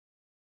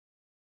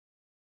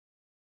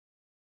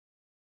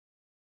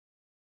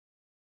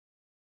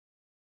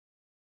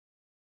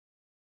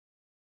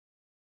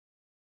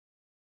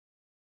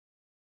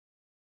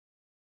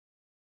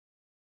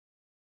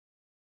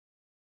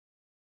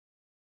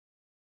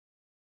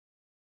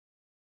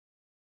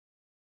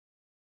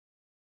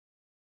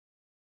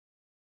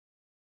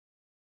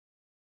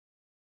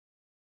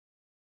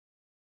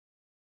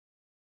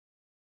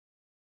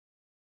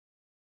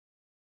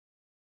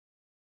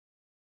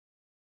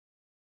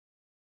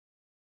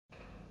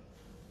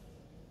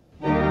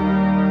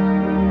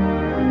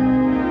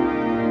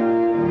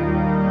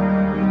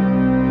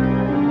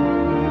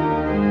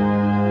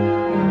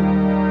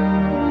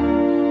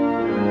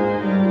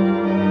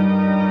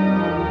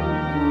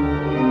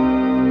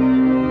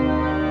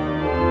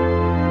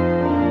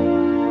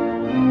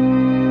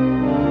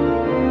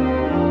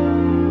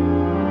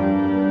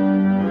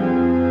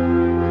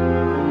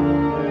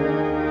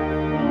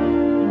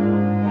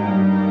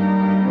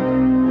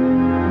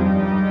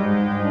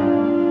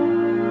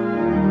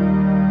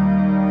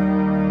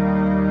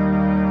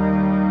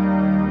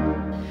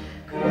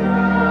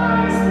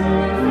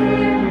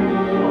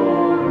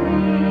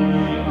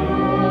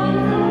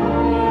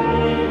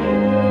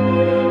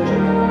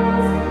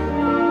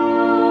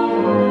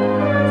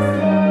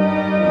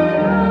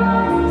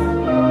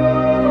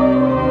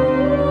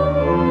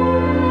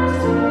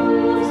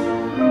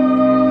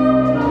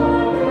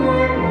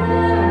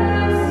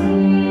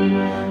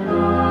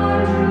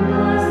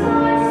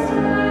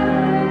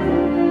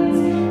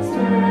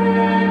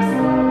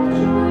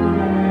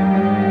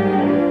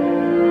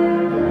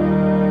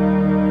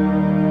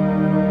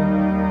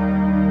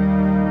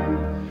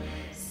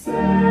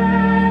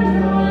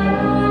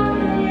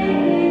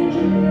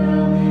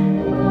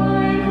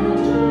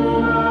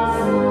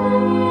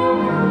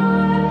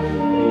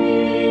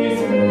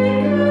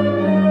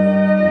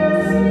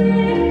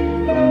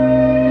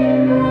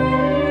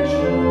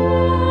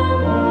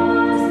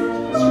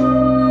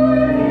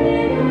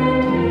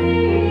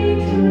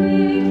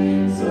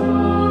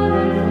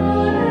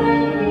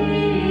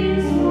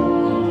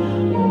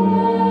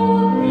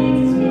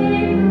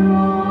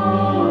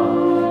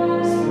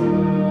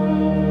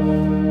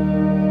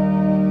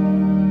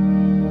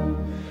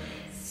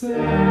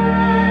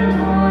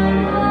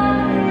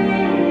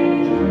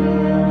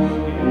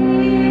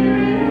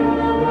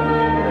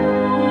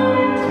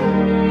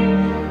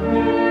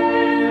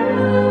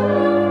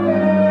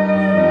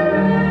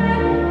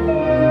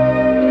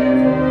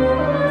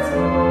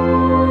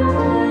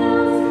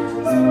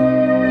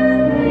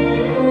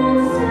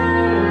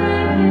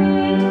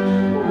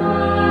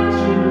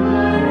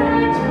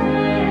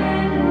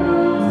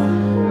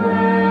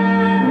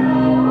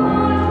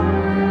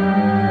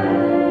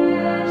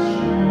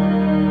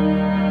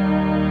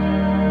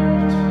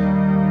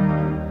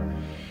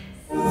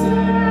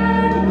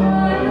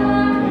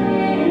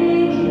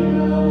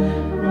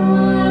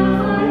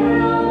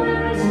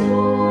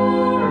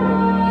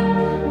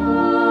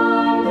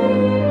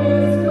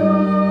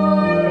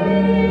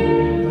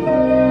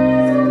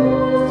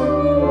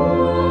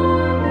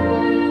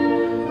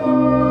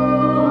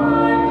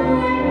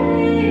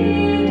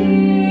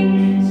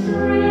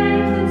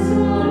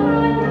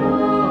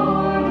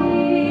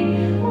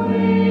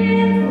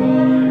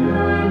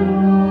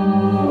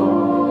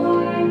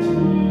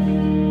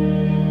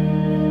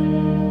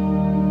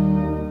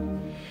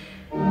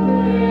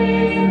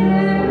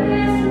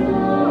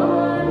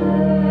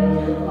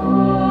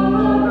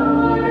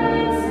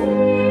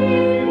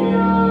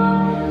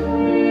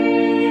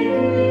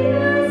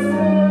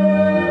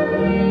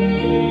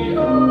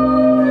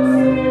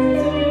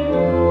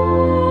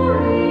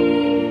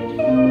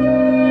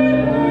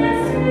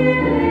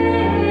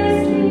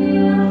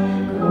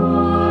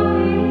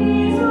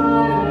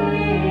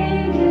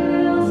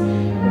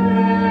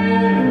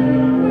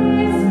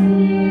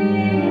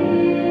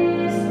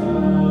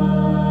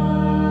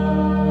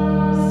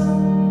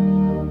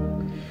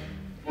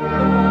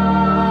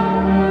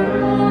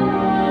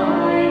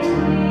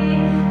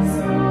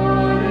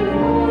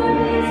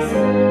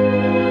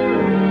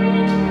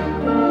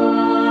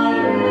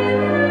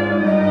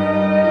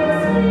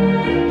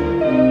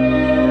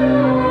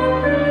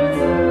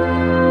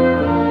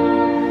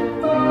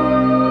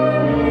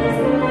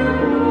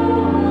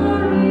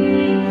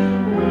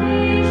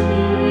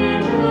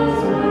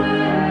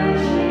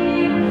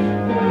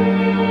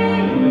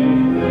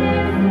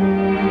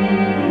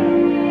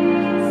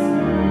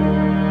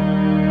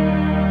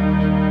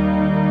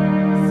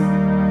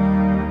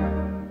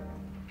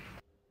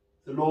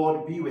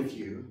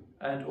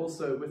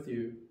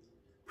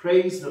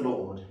Praise the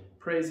Lord.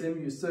 Praise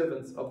him, you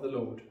servants of the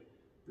Lord.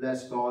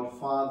 Bless God,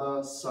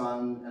 Father,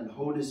 Son, and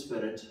Holy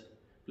Spirit.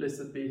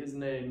 Blessed be his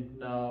name,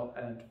 now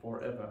and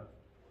forever.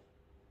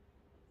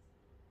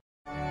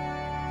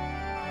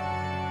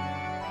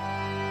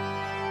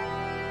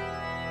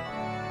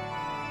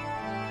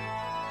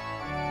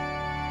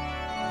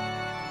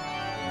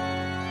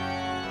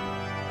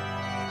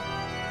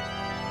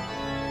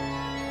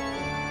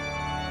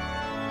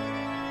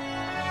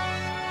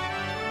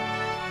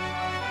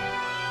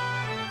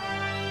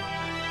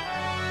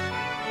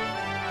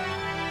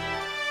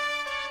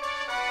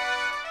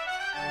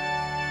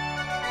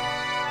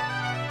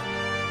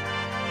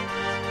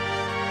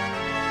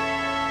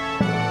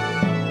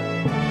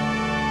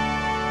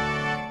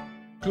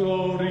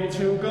 Glory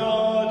to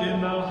God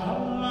in the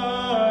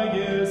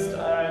highest,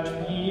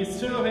 and peace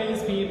to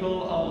his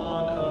people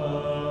on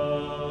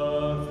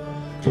earth.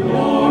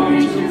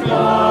 Glory to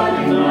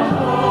God in the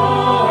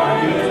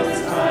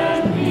highest,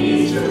 and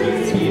peace to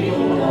his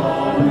people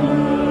on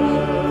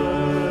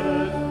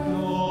earth.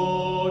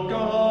 Lord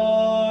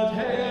God,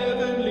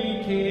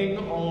 heavenly King,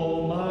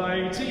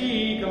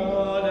 almighty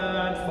God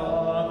and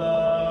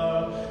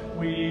Father,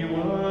 we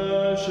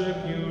worship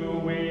you,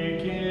 we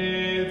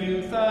give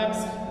you thanks,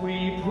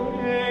 we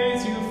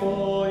praise you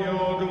for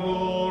your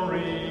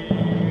glory.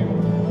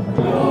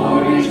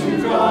 Glory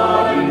to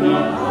God in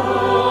the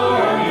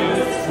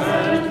highest,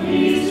 and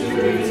peace to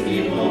his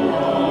people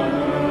on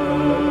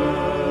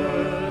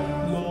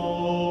earth.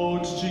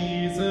 Lord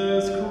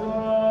Jesus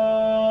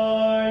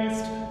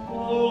Christ,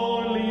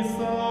 only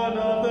Son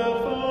of the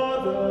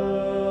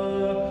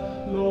Father,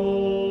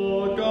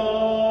 Lord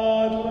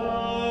God,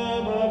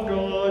 Lamb of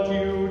God,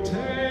 you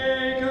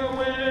take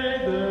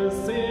away the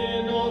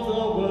sin of the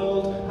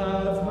world.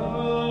 Have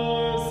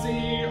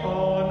mercy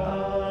on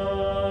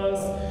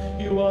us.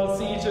 You are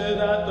seated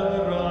at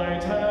the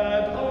right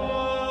hand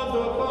of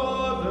the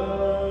Father.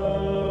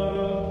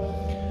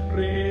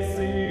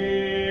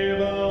 Receive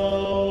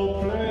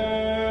our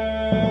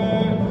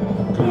prayer.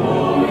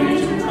 Glory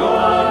to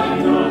God in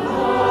the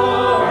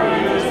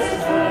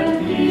highest, and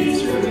peace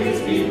to his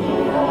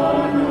people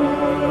on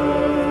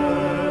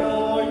earth.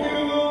 For you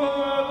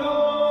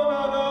alone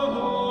are the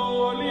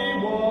Holy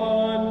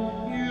One.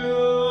 You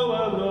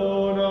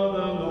alone are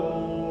the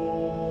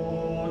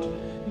Lord.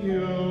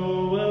 You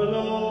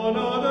alone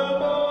are the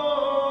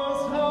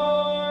Most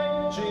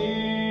High,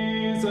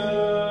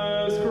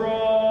 Jesus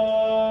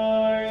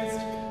Christ,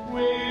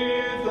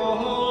 with the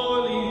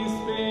Holy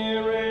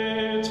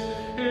Spirit,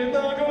 in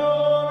the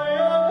glory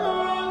of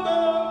God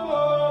the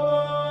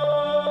Father.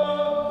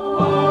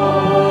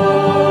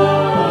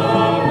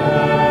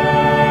 Amen.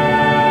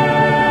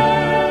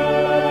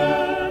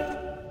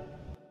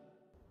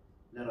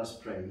 Let us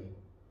pray.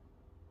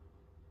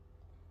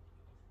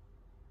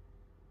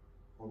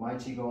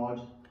 Almighty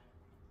God,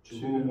 to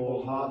whom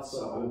all hearts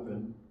are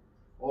open,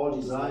 all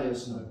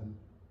desires known,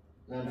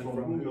 and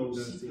from whom no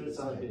secrets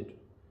are hid,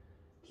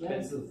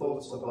 cleanse the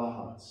thoughts of our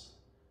hearts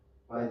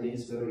by the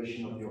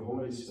inspiration of your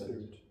Holy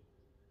Spirit,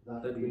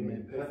 that we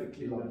may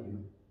perfectly love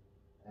you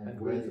and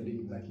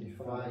worthily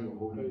magnify your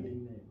holy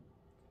name,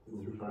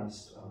 through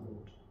Christ our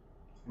Lord.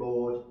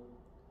 Lord,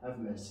 have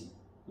mercy.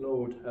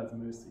 Lord, have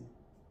mercy.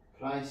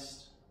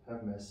 Christ,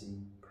 have mercy.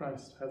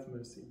 Christ, have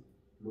mercy.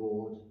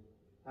 Lord,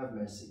 have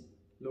mercy.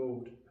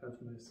 Lord,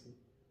 have mercy.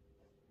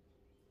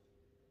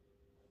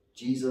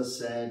 Jesus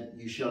said,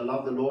 "You shall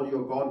love the Lord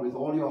your God with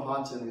all your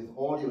heart and with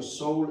all your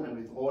soul and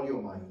with all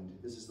your mind.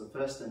 This is the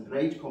first and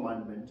great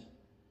commandment,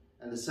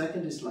 and the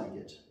second is like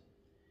it.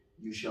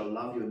 You shall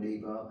love your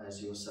neighbor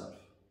as yourself.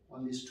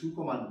 On these two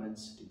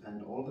commandments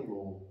depend all the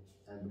law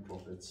and the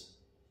prophets."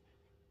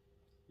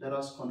 Let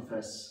us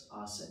confess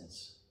our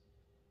sins.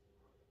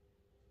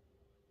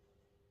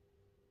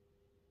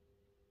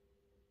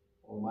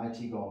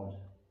 Almighty God,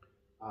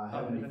 our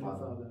Heavenly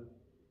Father,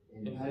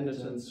 in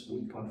penitence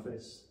we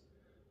confess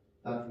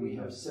that we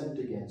have sinned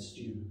against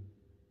you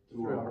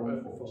through our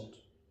own fault,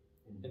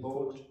 in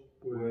thought,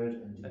 word,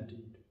 and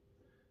deed,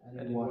 and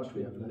in what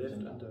we have left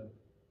undone.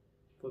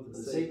 For the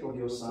sake of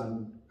your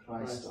Son,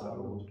 Christ our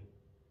Lord,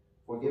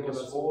 forgive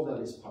us all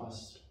that is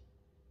past,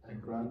 and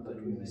grant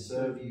that we may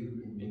serve you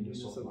in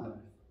newness of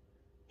life,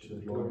 to the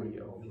glory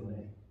of your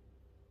name.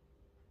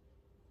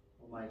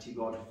 Almighty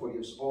God, forgive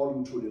us all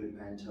who truly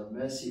repent, have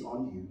mercy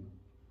on you,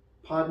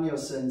 pardon your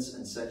sins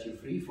and set you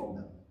free from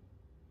them,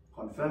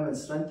 confirm and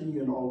strengthen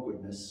you in all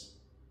goodness,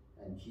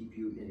 and keep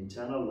you in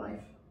eternal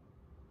life,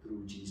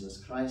 through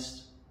Jesus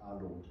Christ our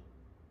Lord.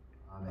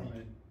 Amen.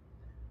 Amen.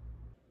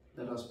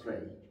 Let us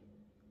pray.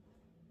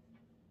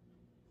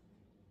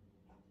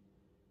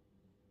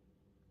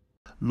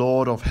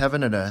 Lord of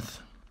heaven and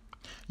earth,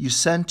 you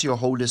sent your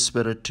Holy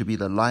Spirit to be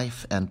the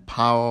life and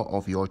power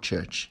of your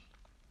church.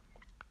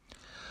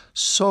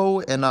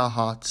 Sow in our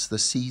hearts the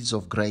seeds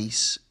of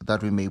grace,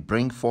 that we may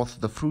bring forth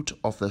the fruit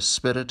of the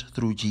Spirit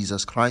through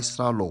Jesus Christ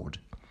our Lord,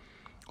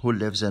 who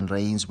lives and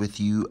reigns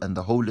with you and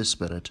the Holy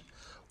Spirit,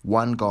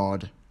 one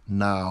God,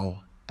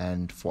 now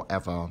and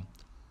forever.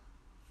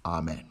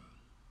 Amen.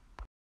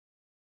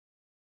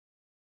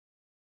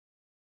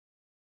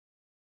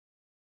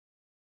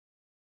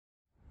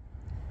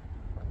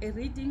 A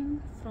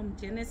reading from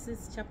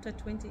Genesis chapter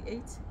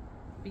 28,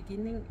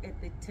 beginning at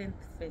the 10th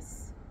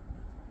verse.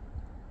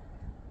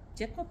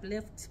 Jacob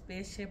left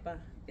Beersheba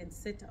and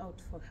set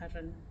out for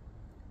Haran.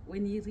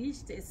 When he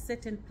reached a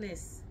certain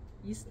place,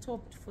 he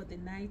stopped for the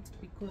night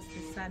because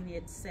the sun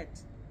had set.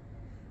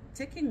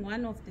 Taking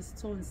one of the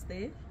stones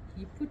there,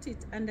 he put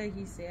it under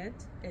his head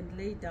and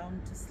lay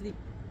down to sleep.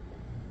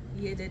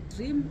 He had a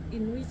dream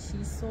in which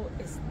he saw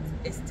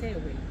a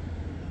stairway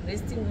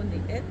resting on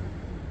the earth,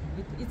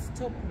 with its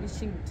top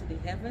reaching to the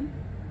heaven,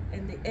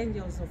 and the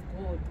angels of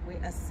God were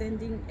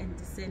ascending and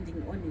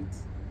descending on it.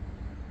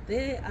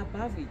 There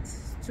above it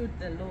stood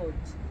the Lord,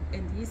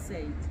 and he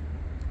said,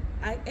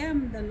 I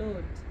am the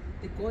Lord,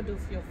 the God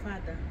of your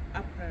father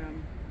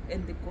Abraham,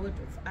 and the God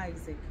of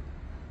Isaac.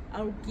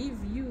 I'll give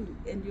you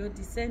and your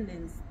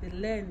descendants the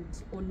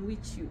land on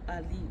which you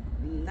are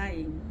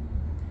lying.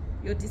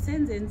 Your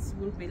descendants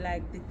will be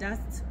like the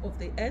dust of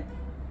the earth,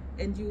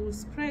 and you will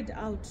spread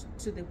out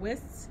to the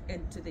west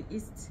and to the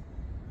east,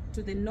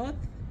 to the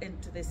north and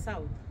to the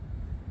south.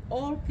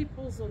 All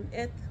peoples on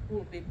earth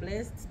will be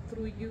blessed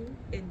through you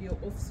and your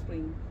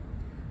offspring.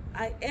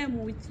 I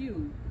am with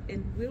you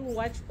and will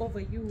watch over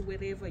you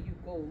wherever you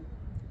go,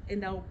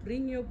 and I'll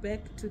bring you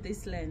back to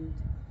this land.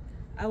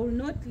 I will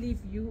not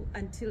leave you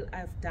until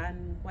I've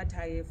done what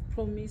I have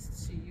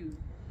promised to you.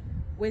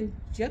 When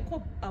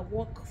Jacob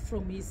awoke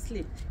from his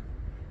sleep,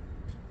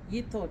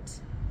 he thought,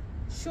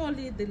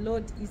 surely the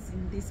Lord is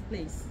in this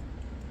place,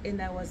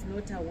 and I was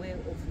not aware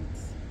of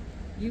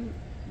it.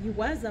 He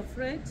was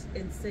afraid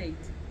and said,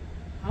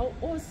 how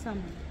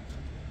awesome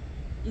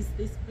is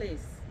this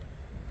place?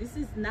 This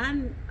is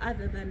none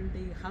other than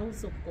the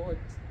house of God.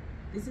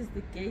 This is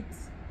the gate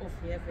of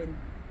heaven.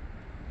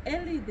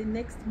 Early the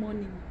next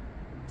morning,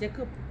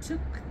 Jacob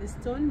took the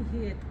stone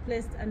he had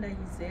placed under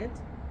his head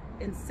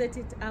and set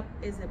it up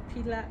as a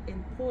pillar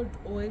and poured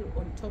oil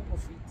on top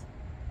of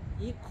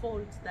it. He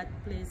called that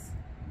place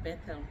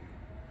Bethel.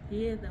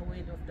 Hear the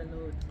word of the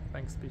Lord.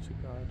 Thanks be to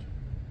God.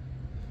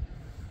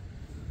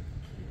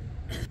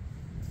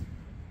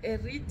 A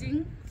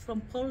reading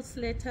from Paul's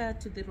letter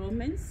to the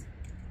Romans,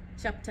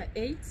 chapter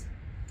 8,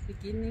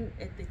 beginning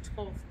at the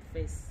 12th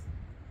verse.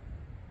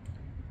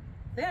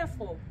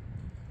 Therefore,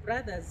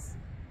 brothers,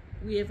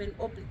 we have an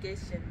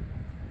obligation,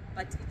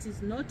 but it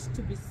is not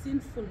to be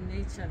sinful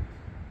nature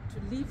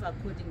to live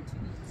according to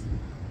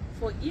it.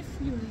 For if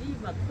you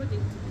live according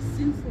to the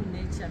sinful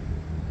nature,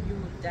 you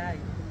will die.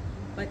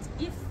 But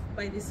if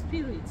by the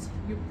Spirit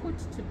you put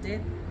to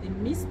death the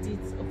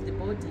misdeeds of the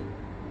body,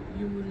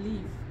 you will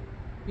live.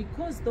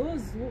 Because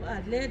those who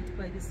are led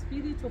by the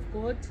Spirit of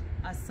God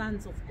are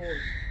sons of God.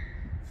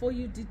 For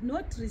you did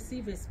not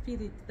receive a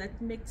spirit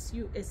that makes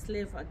you a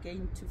slave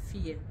again to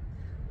fear,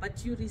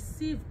 but you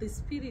received the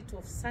spirit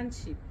of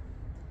sonship,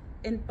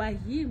 and by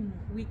him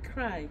we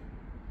cry,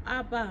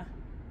 Abba,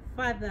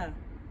 Father.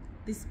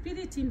 The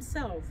Spirit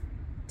himself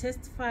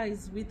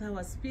testifies with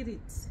our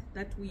spirit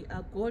that we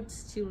are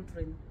God's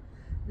children.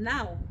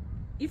 Now,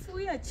 if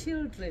we are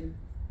children,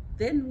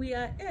 then we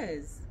are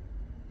heirs,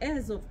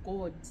 heirs of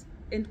God,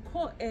 and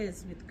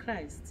co-heirs with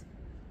Christ,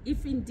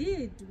 if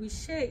indeed we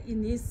share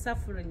in his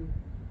suffering,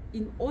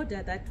 in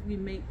order that we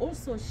may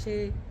also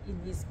share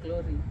in his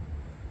glory.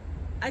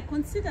 I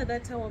consider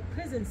that our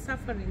present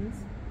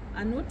sufferings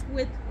are not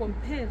worth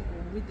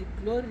comparing with the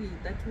glory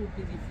that will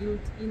be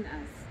revealed in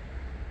us.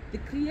 The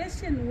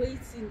creation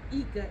waits in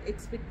eager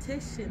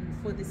expectation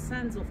for the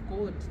sons of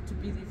God to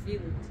be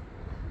revealed.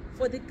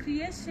 For the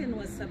creation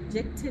was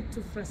subjected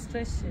to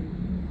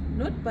frustration,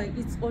 not by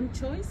its own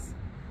choice,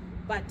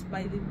 but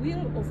by the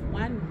will of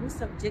one who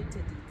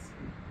subjected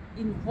it,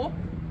 in hope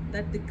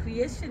that the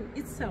creation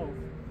itself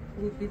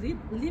will be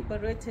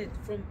liberated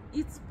from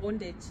its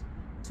bondage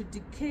to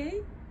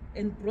decay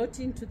and brought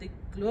into the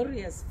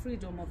glorious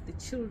freedom of the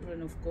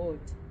children of God.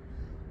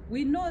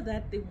 We know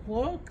that the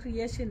whole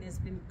creation has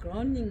been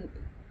groaning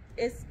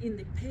as in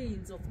the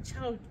pains of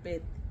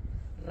childbirth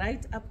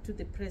right up to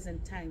the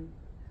present time.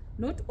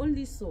 Not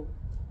only so,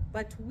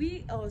 but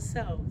we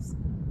ourselves,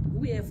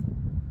 we have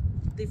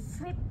the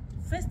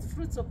first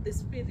fruits of the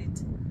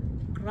Spirit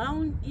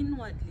ground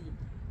inwardly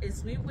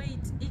as we wait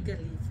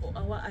eagerly for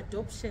our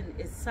adoption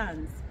as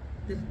sons,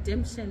 the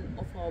redemption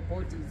of our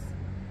bodies.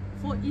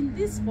 For in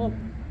this hope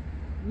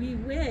we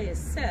were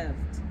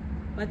saved,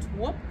 but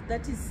hope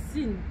that is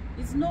sin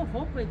is no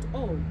hope at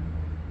all.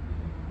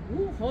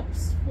 Who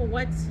hopes for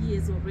what he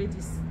has already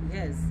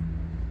has?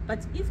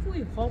 But if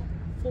we hope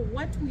for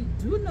what we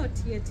do not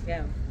yet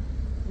have,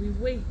 we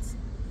wait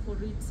for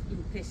it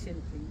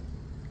impatiently.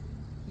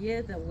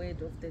 Hear the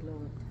word of the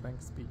Lord.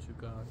 Thanks be to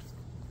God.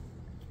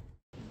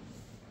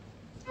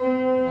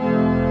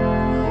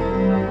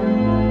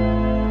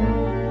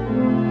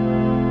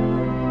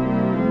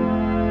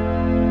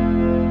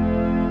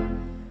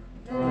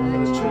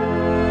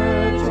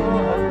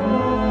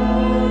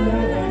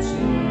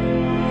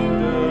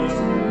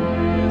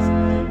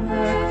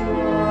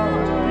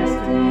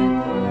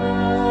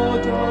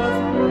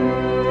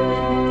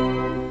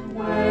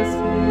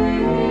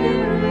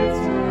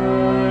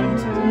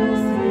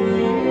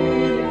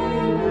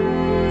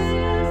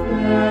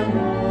 Yeah.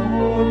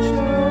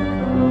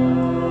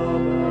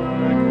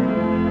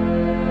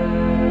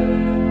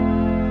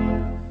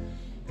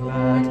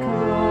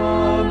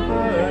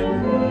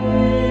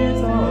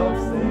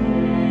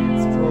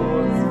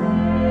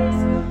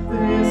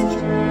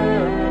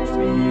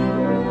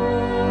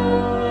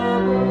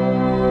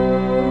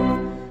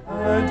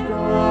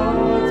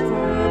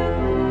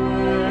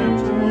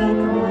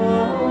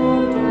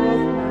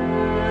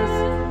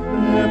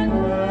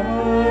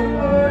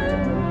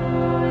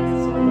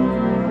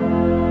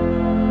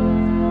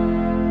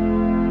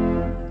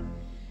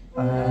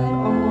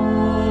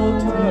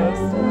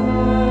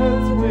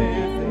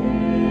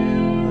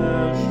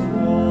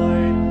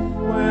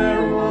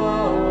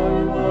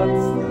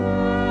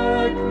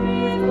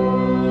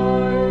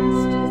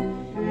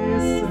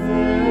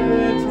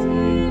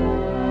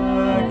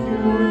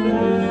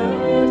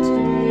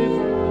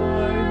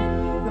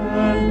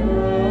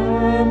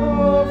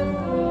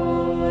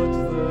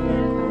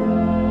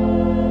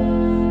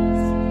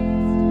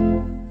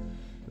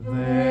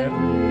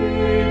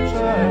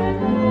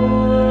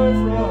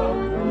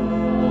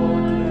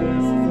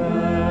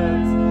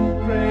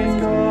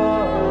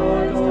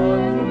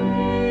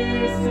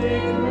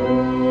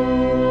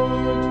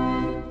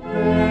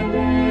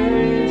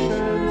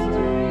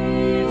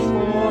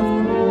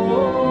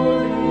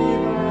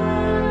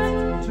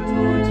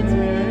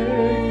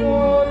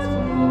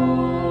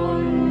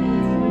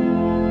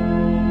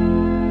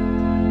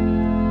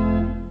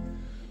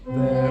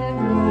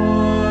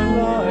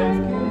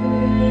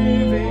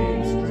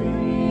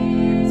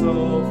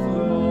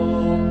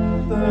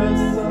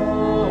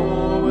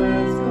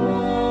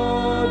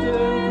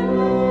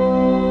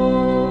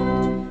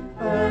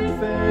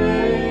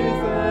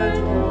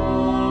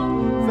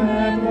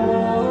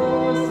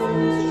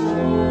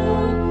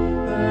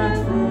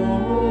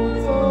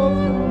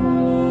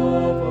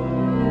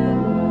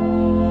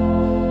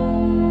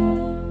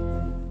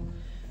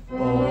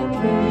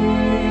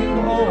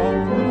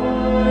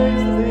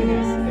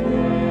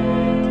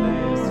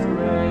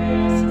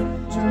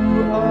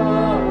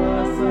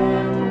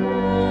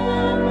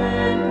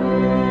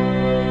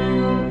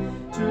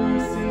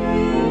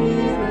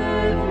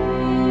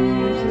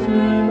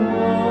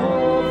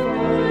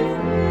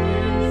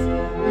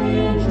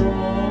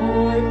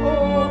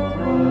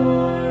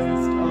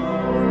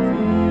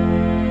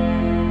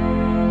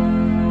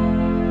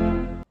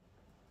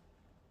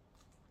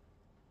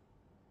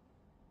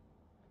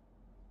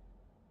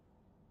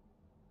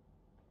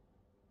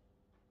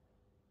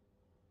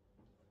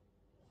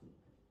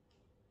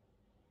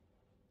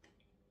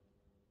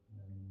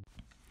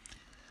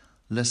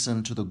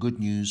 Listen to the good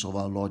news of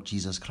our Lord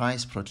Jesus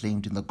Christ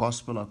proclaimed in the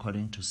Gospel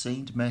according to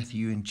St.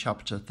 Matthew in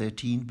chapter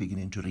 13,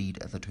 beginning to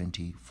read at the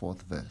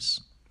 24th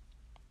verse.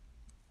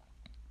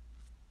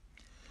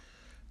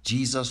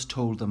 Jesus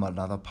told them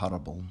another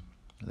parable.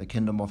 The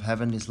kingdom of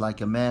heaven is like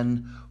a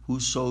man who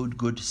sowed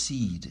good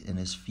seed in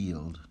his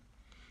field.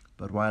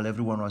 But while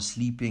everyone was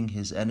sleeping,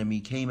 his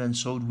enemy came and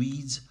sowed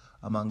weeds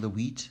among the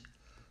wheat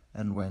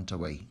and went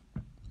away.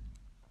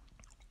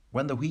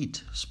 When the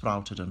wheat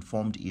sprouted and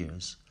formed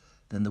ears,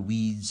 then the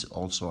weeds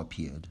also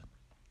appeared.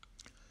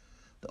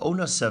 The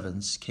owner's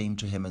servants came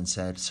to him and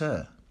said,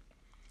 "Sir,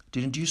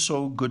 didn't you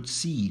sow good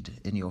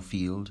seed in your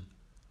field?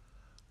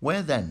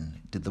 Where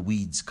then did the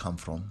weeds come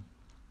from?"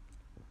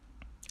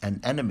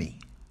 "An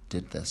enemy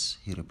did this,"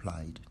 he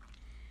replied.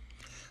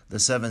 The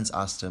servants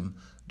asked him,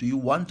 "Do you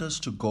want us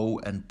to go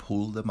and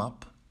pull them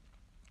up?"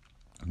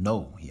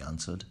 "No," he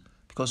answered,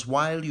 "because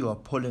while you are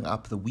pulling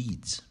up the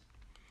weeds,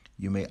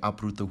 you may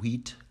uproot the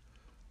wheat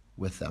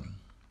with them.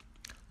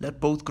 Let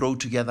both grow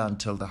together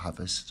until the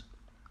harvest.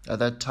 At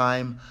that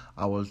time,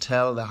 I will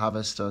tell the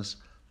harvesters,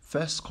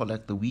 first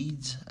collect the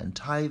weeds and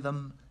tie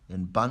them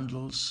in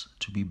bundles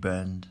to be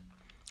burned,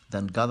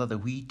 then gather the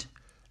wheat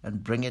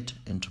and bring it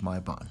into my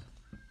barn."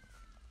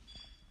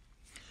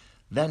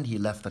 Then he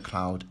left the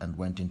crowd and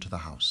went into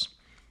the house.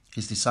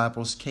 His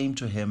disciples came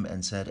to him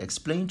and said,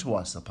 "Explain to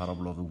us the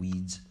parable of the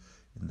weeds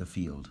in the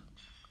field."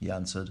 He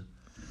answered,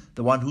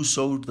 "The one who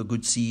sowed the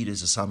good seed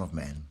is the Son of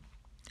Man.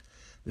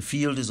 The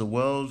field is a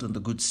world, and the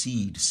good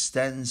seed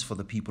stands for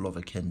the people of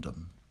a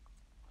kingdom.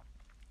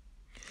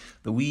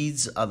 The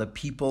weeds are the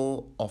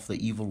people of the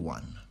evil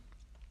one,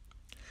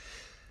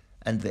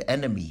 and the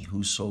enemy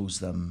who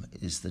sows them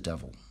is the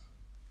devil.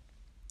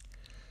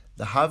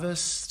 The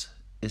harvest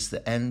is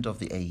the end of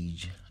the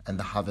age, and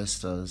the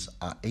harvesters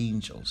are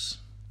angels.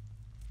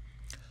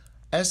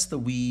 As the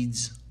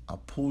weeds are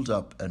pulled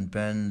up and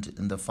burned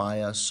in the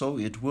fire, so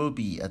it will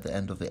be at the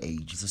end of the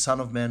age. The Son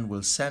of Man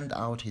will send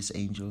out his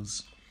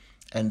angels,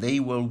 and they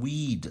will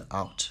weed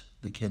out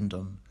the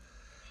kingdom,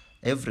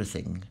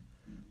 everything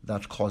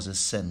that causes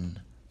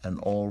sin and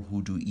all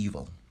who do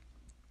evil.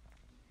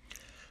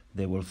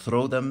 They will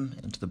throw them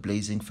into the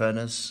blazing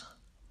furnace,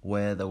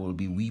 where there will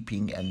be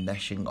weeping and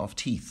gnashing of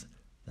teeth.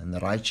 And the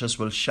righteous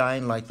will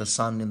shine like the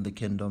sun in the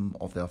kingdom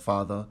of their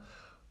Father.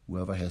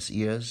 Whoever has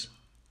ears,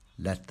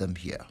 let them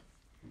hear."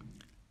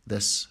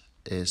 This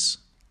is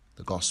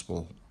the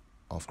gospel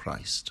of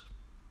Christ.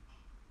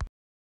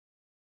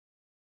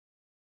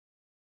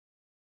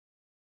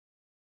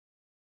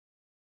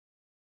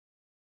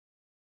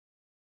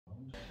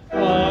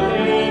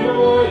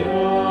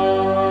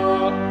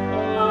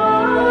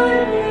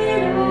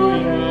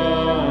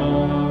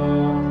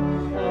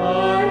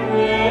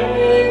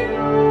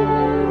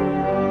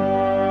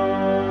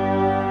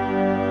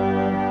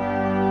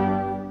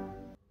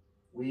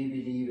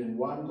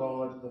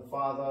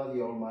 Father,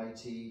 the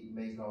Almighty,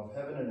 maker of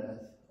heaven and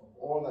earth, of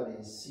all that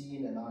is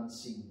seen and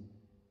unseen.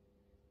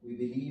 We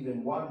believe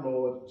in one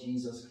Lord,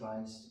 Jesus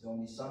Christ, the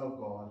only Son of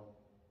God,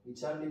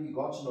 eternally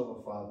begotten of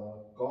the Father,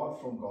 God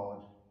from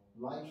God,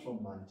 light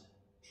from light,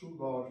 true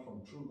God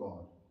from true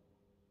God,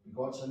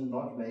 begotten,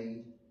 not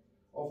made,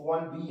 of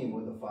one being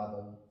with the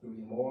Father, through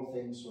him all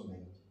things were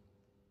made.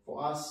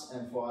 For us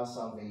and for our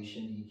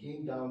salvation he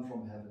came down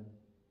from heaven,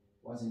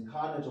 was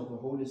incarnate of the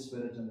Holy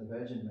Spirit and the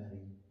Virgin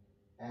Mary,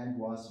 and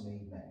was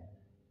made man.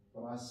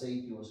 For our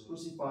sake he was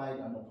crucified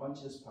under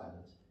Pontius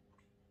Pilate.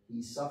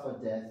 He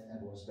suffered death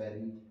and was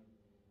buried.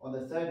 On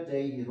the third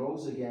day he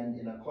rose again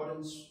in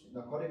accordance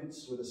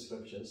with the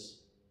Scriptures.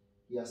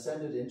 He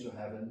ascended into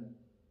heaven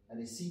and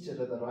is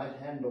seated at the right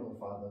hand of the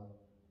Father.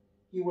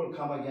 He will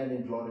come again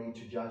in glory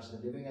to judge the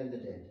living and the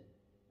dead,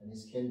 and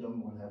his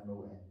kingdom will have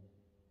no end.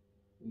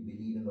 We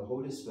believe in the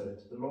Holy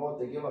Spirit, the Lord,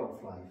 the giver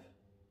of life,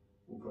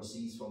 who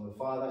proceeds from the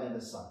Father and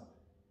the Son,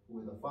 who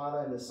with the Father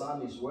and the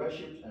Son is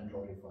worshipped and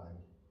glorified,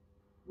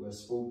 who has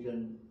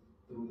spoken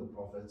through the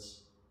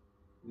prophets.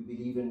 We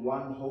believe in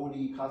one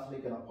holy,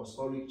 Catholic and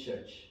Apostolic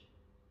Church.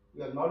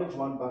 We acknowledge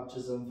one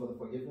baptism for the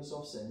forgiveness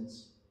of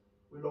sins.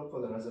 We look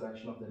for the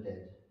resurrection of the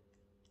dead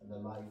and the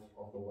life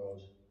of the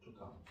world to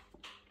come.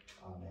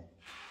 Amen.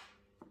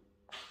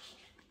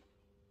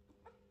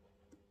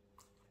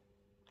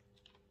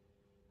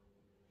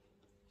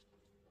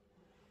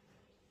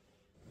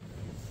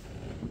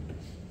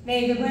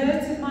 May the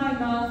words of my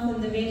mouth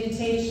and the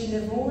meditation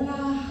of all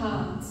our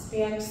hearts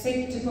be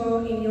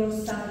acceptable in your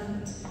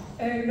sight,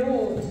 O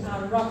Lord,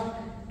 our rock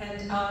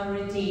and our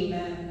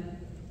Redeemer.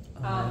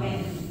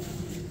 Amen.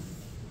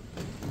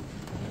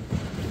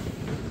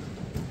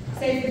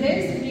 So for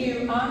those of you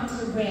who aren't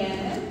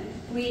aware,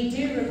 we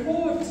do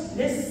record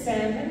this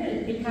sermon and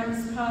it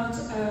becomes part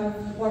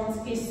of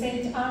what is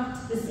sent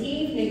out this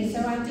evening.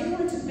 So I do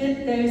want to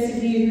bid those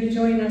of you who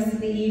join us in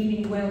the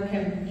evening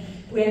welcome.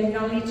 We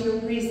acknowledge your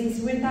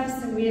presence with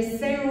us, and we are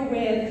so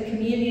aware of the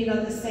communion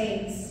of the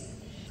saints.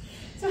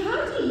 So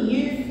how do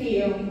you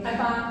feel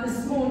about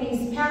this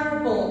morning's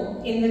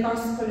parable in the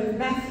Gospel of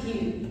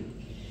Matthew?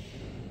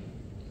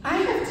 I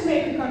have to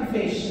make a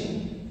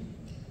confession.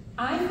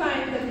 I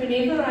find that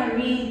whenever I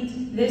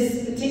read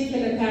this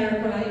particular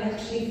parable, I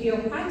actually feel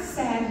quite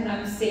sad and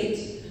upset.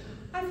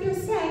 I feel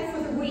sad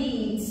for the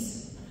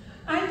weeds.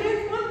 I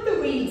don't want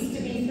the weeds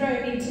to be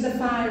thrown into the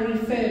fiery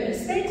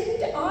furnace. They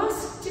didn't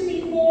ask to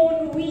be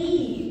born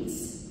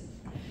weeds.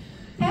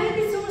 And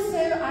it's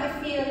also, I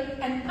feel,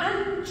 an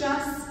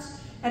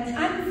unjust and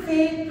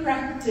unfair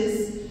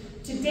practice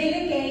to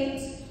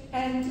delegate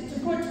and to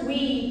put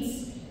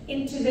weeds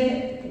into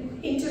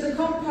the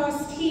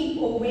compost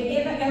heap or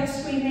wherever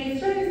else we may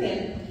throw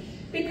them.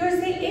 Because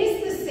there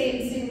is the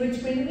sense in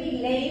which when we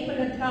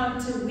label a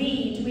plant a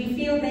weed, we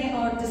feel they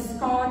are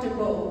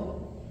discardable.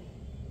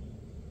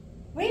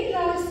 When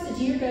last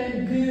did you go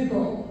and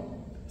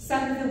Google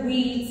some of the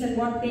weeds and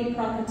what their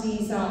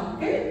properties are?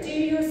 Go and do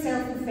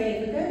yourself a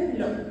favour, go and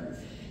look.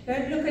 Go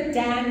and look at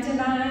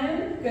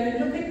dandelion, go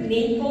and look at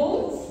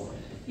maples.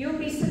 You'll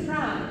be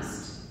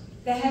surprised.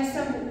 They have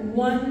some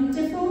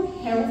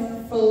wonderful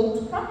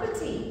health-filled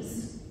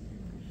properties.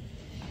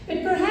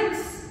 But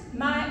perhaps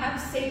my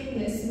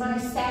upsetness, my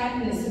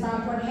sadness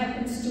about what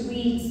happens to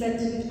weeds that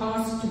didn't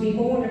ask to be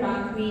born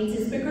about weeds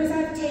is because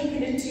I've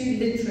taken it too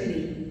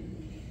literally.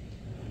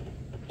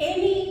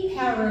 Any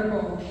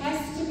parable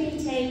has to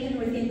be taken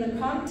within the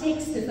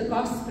context of the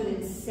gospel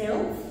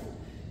itself,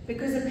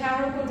 because a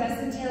parable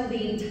doesn't tell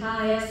the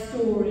entire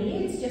story,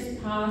 it's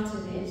just part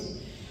of it.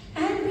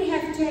 And we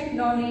have to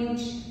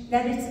acknowledge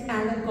that it's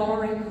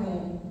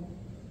allegorical.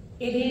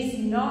 It is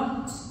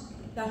not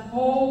the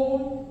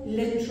whole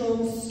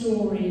literal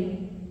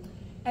story.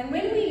 And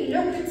when we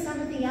look at some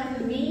of the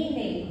other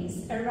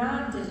meanings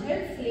around it,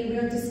 hopefully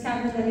we'll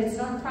discover that it's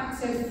not quite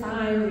so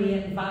fiery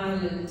and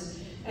violent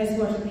as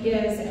what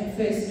appears at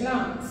first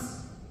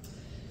glance.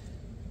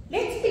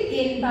 Let's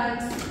begin by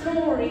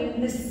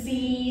exploring the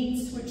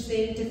seeds which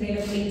then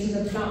develop into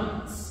the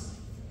plants.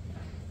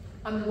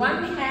 On the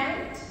one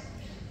hand,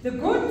 the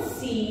good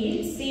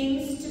seed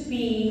seems to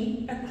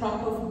be a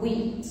crop of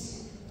wheat.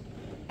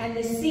 And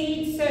the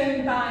seed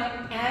sown by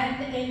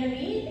an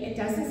enemy, it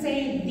doesn't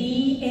say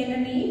the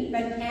enemy,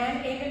 but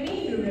an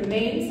enemy who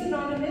remains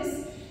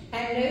anonymous.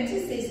 And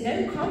notice there's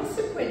no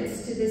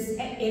consequence to this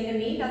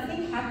enemy,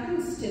 nothing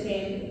happens to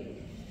them.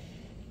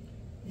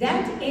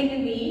 That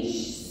enemy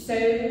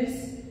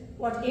sows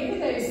whatever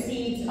those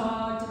seeds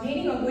are,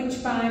 depending on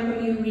which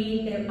Bible you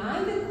read, they're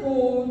either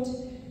called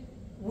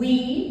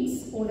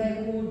weeds or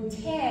they're called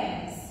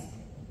tares.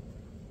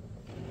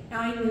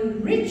 Now in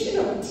the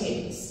original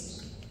text,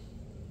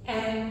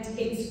 and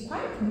it's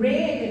quite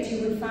rare that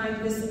you would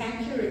find this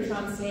accurate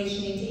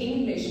translation into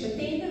English, but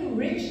in the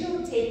original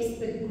text,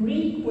 the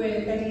Greek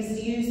word that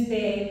is used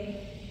there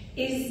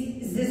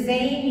is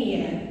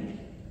zizania.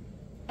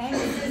 And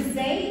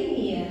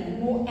zizania,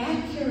 more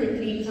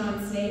accurately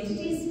translated,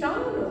 is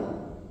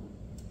darnel.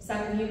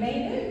 Some of you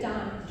may know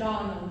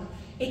darnel.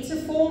 It's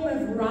a form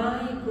of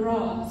rye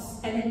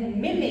grass, and it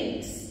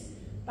mimics,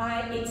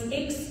 by its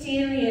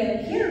exterior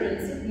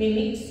appearance, it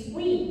mimics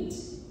wheat.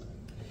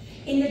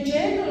 In the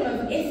Journal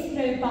of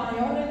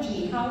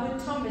Ethnobiology, Howard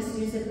Thomas,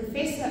 who's a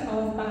professor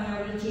of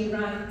biology,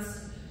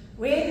 writes,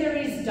 "Where there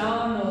is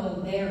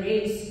darnel, there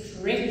is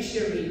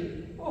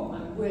treachery." Oh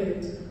my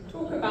word,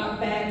 talk about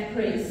bad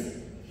press.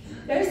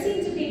 Those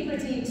seem to be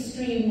pretty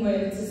extreme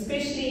words,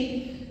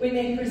 especially when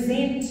they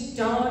present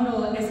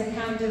darnel as a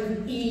kind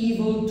of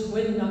evil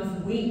twin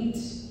of wheat.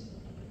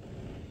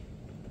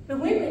 But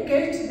when we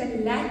go to the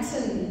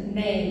Latin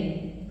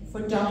name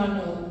for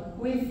darnel,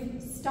 we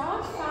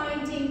start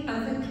finding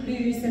other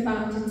clues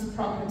about its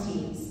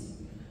properties.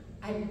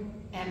 I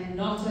am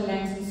not a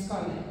Latin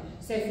scholar,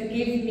 so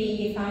forgive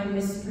me if I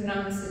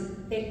mispronounce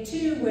it. There are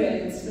two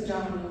words for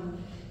darnel.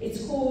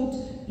 It's called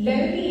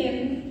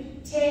Lolium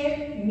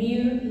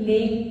temulatum.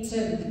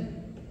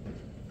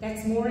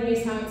 That's more or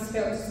less how it's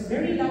spelled. It's a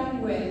very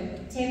long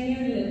word,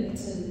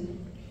 temulatum.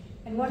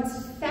 And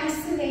what's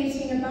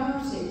fascinating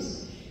about it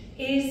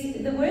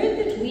is the word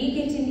that we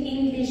get in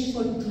English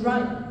for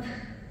drunk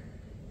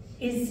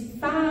is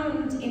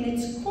found in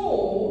its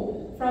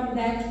core from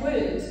that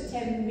word,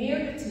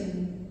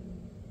 temulatum.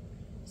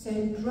 So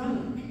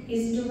drunk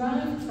is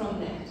derived from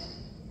that.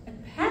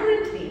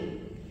 Apparently,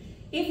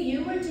 if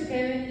you were to go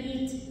and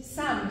eat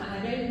some, I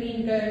don't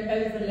mean go and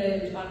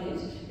overload on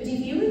it, but if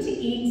you were to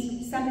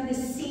eat some of the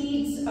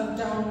seeds of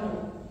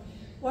darnel,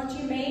 what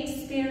you may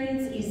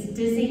experience is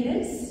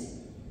dizziness,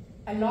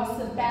 a loss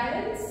of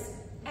balance,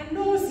 and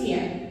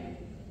nausea.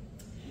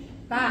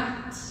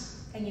 But,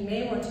 and you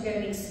may want to go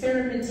and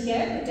experiment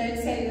here, but don't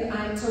say that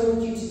I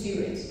told you to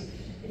do it.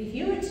 But if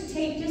you were to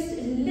take just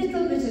a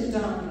little bit of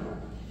darnel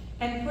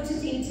and put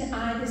it into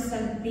either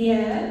some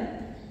beer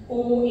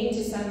or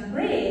into some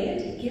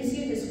bread, it gives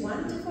you this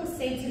wonderful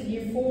sense of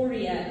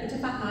euphoria, a bit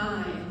of a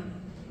high.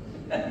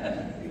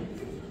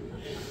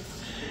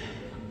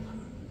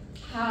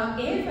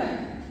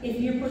 However, if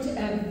you put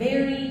a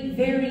very,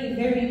 very,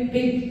 very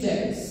big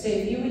dose, so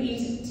if you were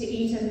to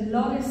eat a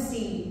lot of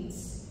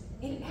seeds,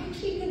 it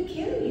actually can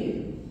kill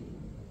you.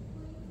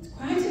 It's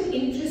quite an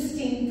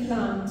interesting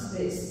plant,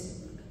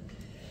 this.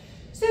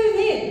 So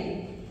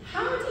then,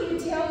 how do you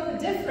tell the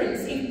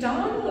difference if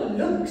darnel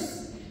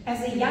looks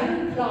as a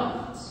young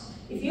plant,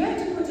 if you had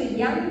to put a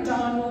young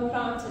darnel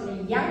plant and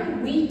a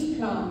young wheat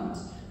plant,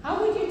 how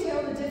would you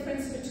tell the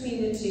difference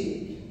between the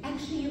two?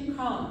 Actually, you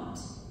can't.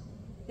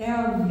 They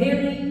are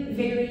very,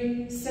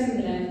 very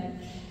similar.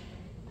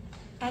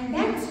 And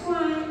that's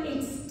why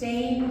it's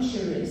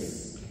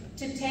dangerous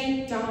to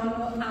take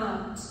darnel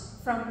out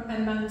from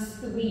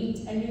amongst the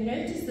wheat. And you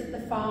notice that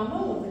the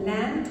farmer or the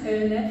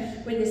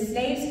landowner, when the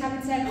slaves come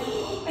and say,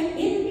 oh, an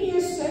enemy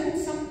has sown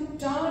some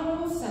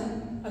darnel,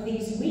 some of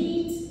these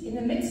weeds in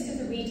the midst of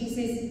the wheat, he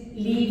says,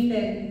 leave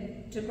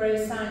them to grow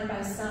side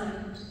by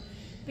side.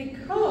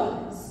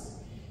 Because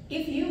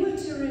if you were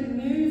to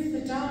remove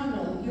the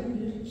darnel,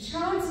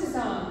 chances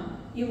are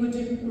you would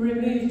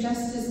remove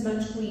just as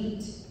much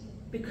wheat,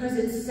 because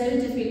it's so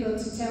difficult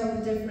to tell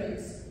the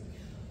difference.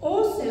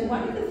 Also,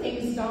 one of the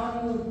things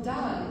darnel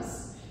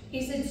does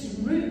is its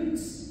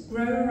roots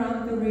grow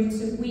around the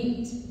roots of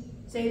wheat.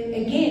 So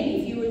again,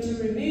 if you were to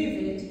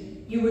remove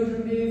it, you would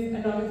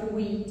remove a lot of the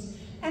wheat.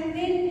 And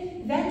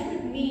then that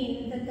would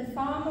mean that the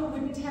farmer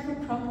wouldn't have a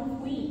crop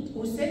of wheat,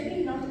 or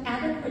certainly not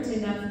adequate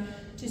enough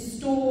to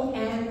store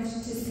and to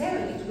sell.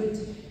 It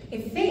would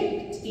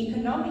affect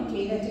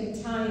economically that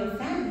entire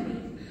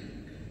family.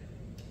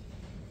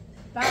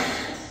 But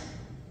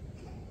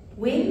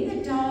when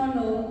the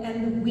darnel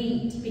and the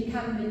wheat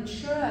become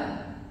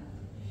mature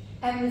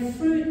and the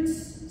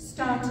fruits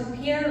start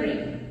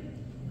appearing,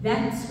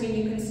 that's when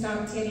you can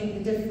start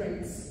telling the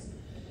difference.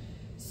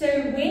 So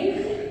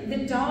when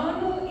the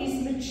darnel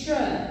is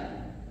mature,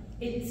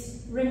 it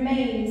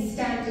remains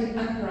standing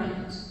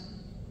upright.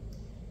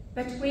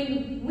 But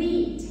when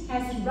wheat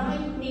has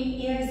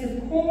ripening ears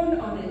of corn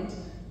on it,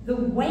 the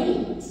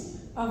weight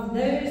of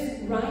those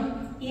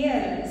ripe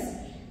ears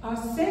are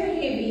so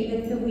heavy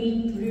that the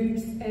wheat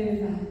droops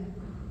over.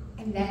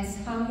 And that's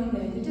how you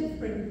know the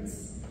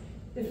difference.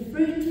 The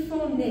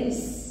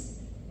fruitfulness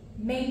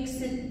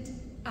makes it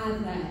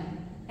other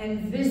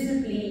and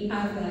visibly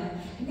other.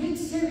 And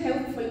that's so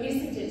helpful,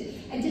 isn't it?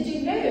 And did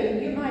you know,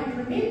 you might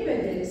remember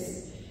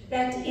this,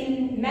 that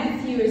in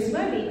Matthew as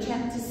well, in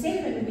chapter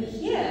 7, we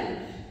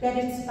hear that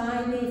it's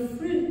by their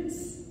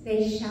fruits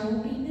they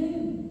shall be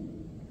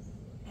known.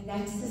 And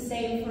that's the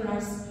same for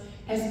us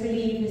as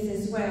believers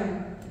as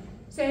well.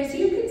 So as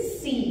you can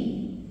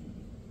see,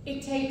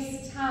 it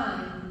takes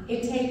time,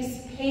 it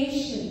takes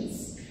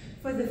patience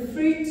for the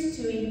fruit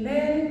to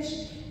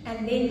emerge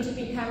and then to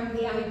become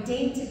the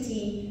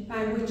identity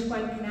by which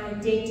one can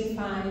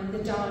identify the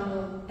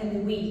darnel and the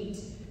wheat,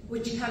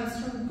 which comes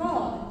from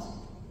God,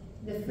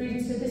 the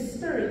fruits of the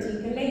Spirit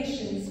in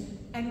Galatians,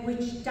 and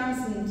which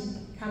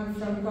doesn't come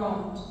from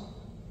God.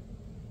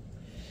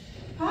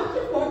 Part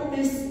of what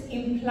this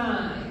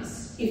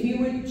implies, if you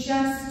were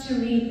just to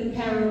read the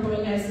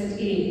parable as it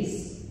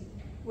is,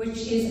 which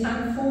is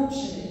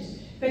unfortunate,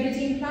 but it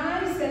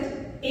implies that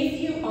if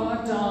you are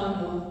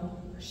darnel,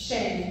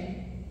 shame,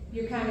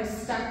 you're kind of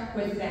stuck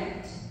with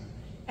that.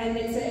 And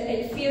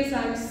it feels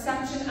like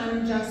such an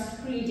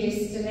unjust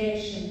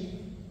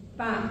predestination.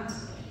 But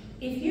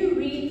if you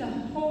read the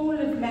whole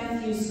of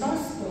Matthew's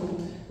Gospel,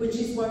 which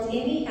is what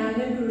any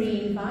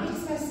allegory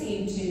invites us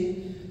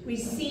into, we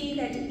see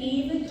that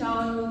even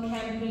darnel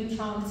can be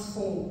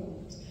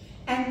transformed.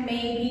 And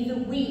maybe the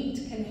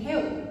wheat can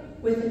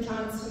help with the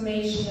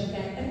transformation of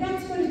that. And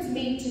that's what it's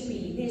meant to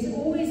be. There's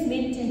always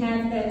meant to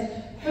have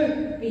that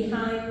hope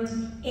behind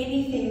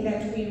anything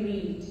that we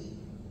read.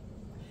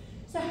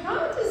 So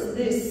how does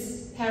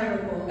this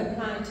parable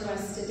apply to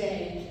us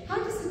today?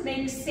 How does it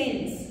make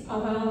sense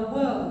of our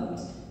world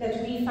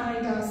that we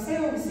find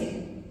ourselves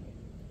in?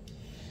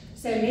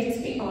 So let's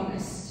be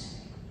honest,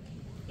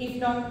 if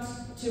not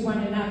to one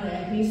another,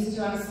 at least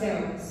to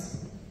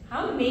ourselves.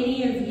 How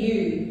many of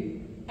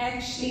you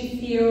actually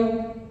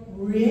feel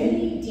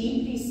really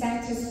deeply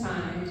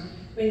satisfied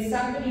when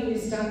somebody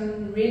who's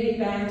done really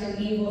bad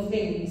and evil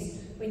things,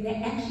 when they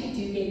actually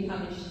do get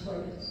punished for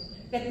it,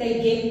 that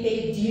they get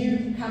their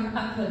due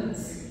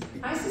comeuppance?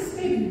 I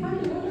suspect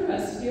quite a lot of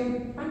us feel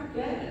quite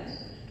glad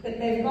that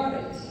they've got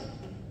it.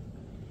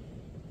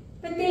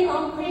 But there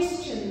are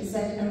questions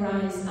that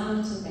arise out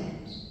of that.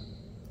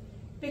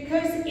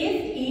 Because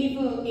if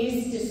evil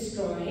is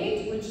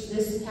destroyed, which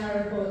this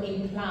parable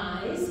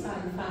implies by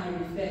the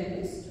fiery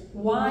furnace,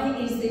 why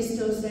is there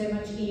still so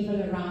much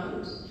evil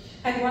around?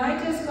 And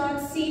why does God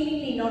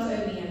seemingly not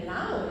only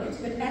allow it,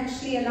 but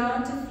actually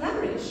allow it to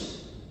flourish?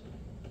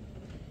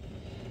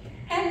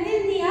 And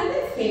then the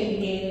other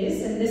thing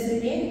is, and this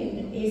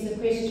again is a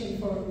question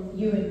for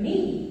you and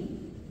me,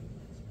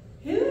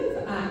 who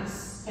of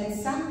us at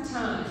some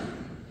time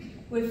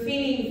were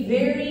feeling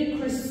very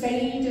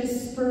Crusader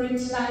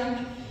spirit-like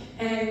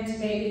and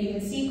maybe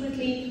even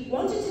secretly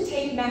wanted to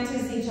take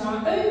matters into our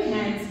own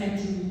hands and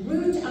to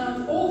root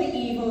out all the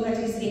evil that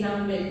is in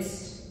our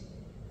midst?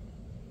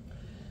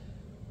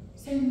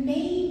 So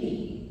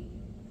maybe,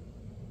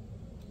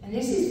 and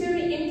this is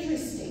very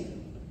interesting,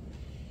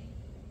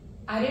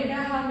 I don't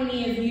know how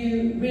many of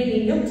you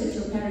really looked at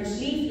your parish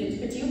leaflet,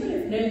 but you will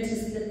have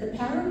noticed that the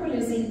parable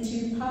is in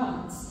two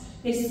parts.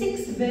 There's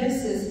 6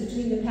 verses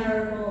between the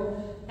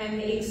parable and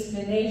and the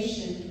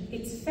explanation,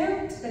 it's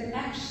felt that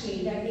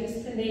actually that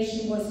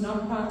explanation was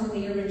not part of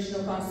the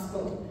original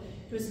gospel.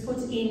 It was put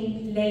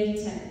in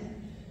later.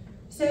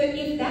 So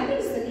if that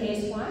is the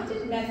case, why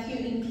did Matthew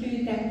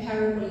include that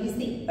parable? He's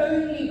the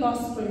only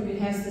gospel who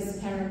has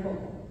this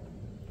parable.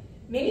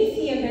 Many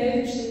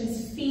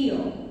theologians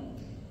feel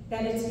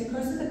that it's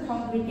because of the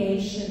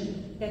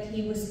congregation that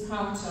he was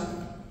part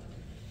of,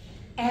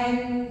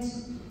 and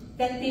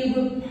that there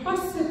were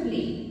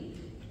possibly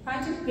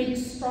quite a big,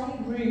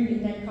 strong group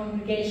in that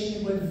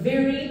congregation who were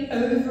very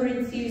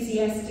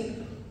over-enthusiastic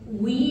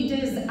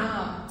weeders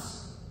out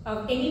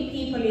of any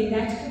people in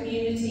that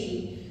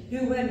community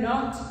who were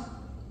not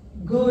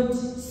good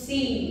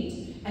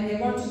seed, and they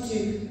wanted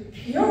to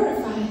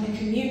purify the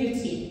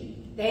community.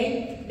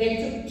 They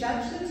took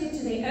judgment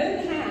into their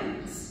own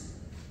hands.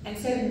 And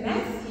so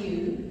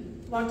Matthew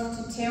wanted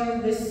to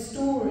tell this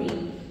story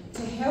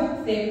to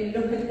help them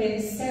look at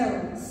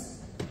themselves.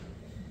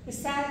 The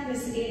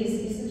sadness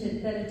is, isn't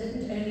it, that it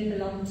didn't only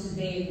belong to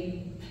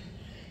them.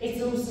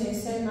 It's also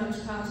so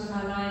much part of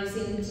our lives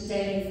even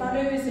today.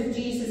 Followers of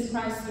Jesus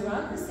Christ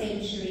throughout the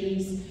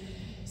centuries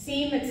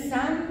seem at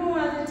some or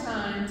other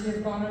time to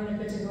have gone on a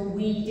bit of a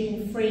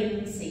weeding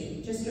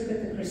frenzy. Just look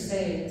at the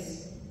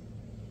Crusades.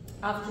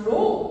 After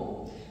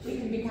all, we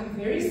can become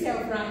very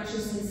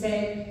self-righteous and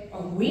say,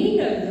 oh, we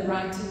know the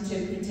right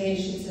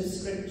interpretations of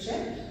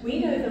Scripture, we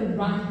know the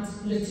right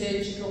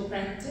liturgical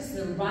practice,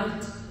 the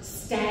right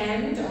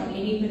stand on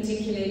any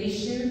particular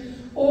issue,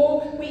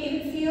 or we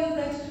even feel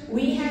that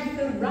we have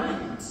the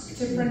right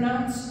to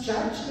pronounce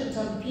judgment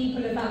on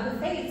people of other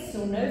faiths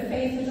or no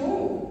faith at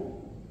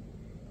all.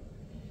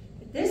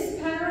 But this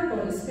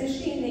parable,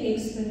 especially in the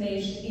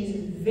explanation, is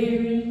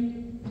very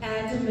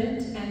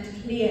adamant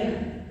and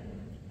clear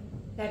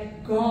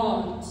that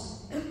God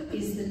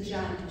is the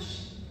judge.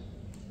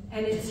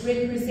 And it's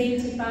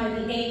represented by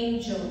the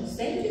angels.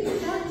 They do the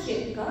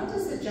judging. God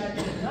is the judge,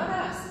 not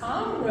us.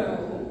 Our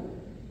role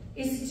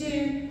is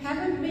to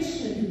have a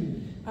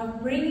mission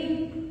of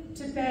bringing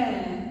to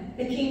bear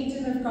the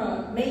kingdom of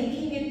God,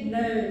 making it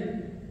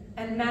known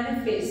and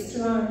manifest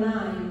through our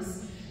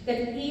lives,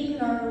 that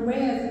people are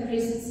aware of the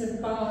presence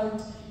of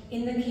God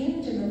in the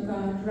kingdom of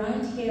God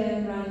right here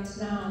and right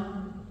now.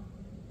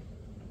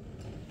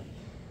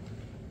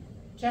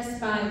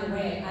 Just by the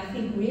way, I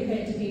think we're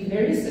going to be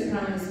very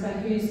surprised by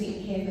who's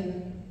in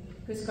heaven,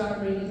 because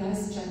God really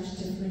does judge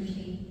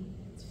differently.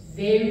 It's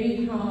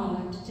very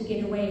hard to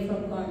get away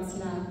from God's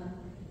love.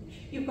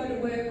 You've got to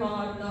work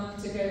hard not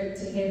to go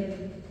to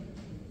heaven.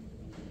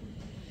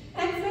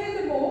 And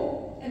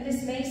furthermore, and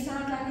this may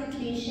sound like a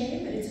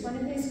cliche, but it's one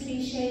of those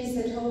cliches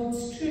that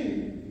holds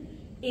true,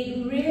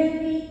 it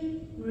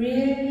really,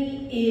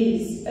 really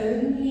is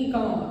only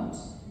God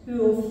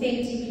who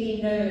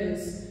authentically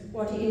knows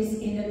what is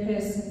in a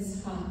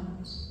person's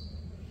heart.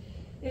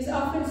 There's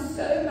often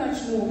so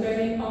much more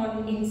going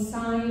on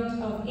inside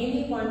of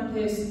any one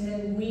person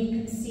than we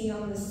can see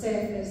on the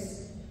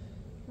surface.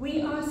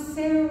 We are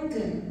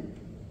seldom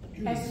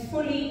as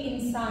fully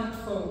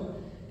insightful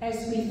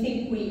as we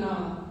think we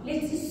are.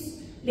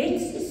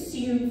 Let's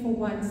assume for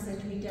once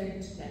that we don't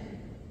know,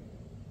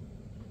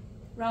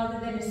 rather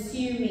than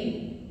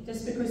assuming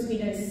just because we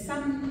know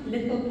some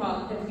little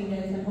part that we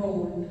know the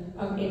whole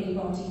of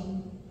anybody.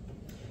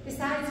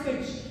 Besides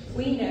which,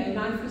 we know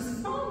life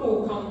is far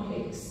more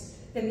complex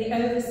than the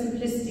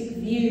oversimplistic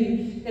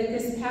view that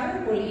this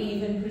parable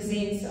even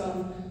presents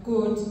of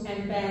good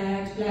and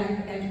bad,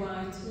 black and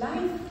white.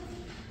 Life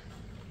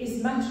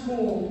is much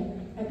more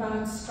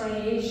about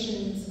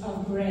striations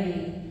of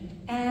grey,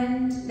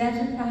 and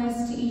that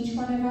applies to each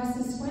one of us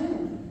as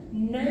well.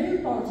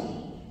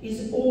 Nobody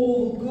is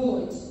all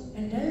good,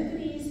 and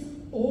nobody is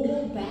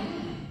all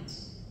bad.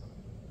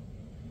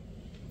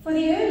 For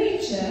the early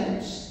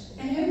church,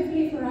 and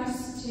hopefully for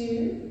us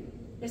too,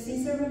 this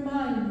is a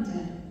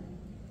reminder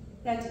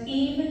that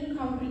even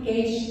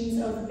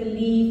congregations of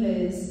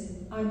believers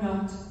are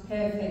not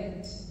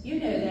perfect. You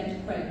know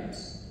that quote.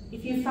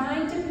 If you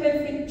find a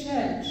perfect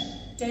church,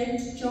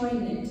 don't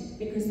join it,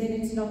 because then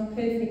it's not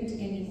perfect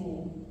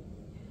anymore.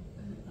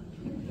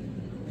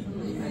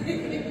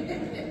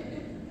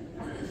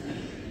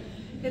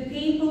 The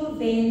people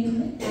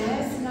then,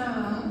 as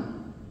now,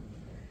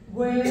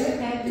 were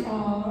and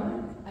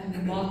are a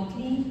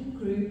motley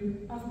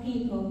group of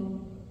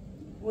people.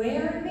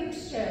 We're a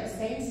mixture,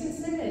 saints and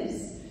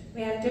sinners.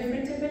 We have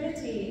different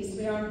abilities.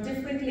 We are on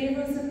different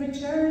levels of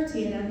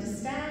maturity and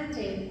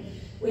understanding.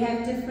 We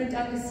have different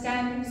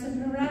understandings of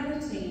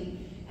morality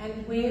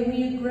and where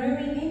we are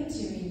growing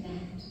into in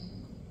that.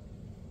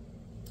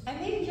 And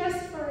then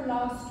just for a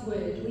last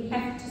word, we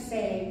have to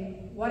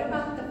say, what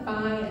about the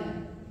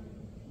fire?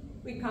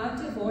 We can't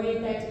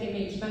avoid that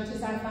image, much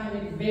as I find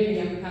it very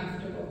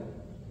uncomfortable.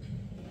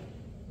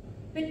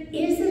 But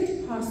is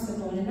it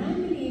possible, and I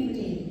believe it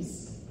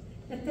is,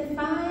 that the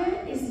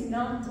fire is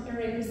not a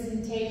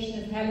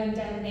representation of hell and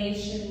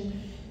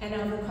damnation and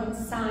of a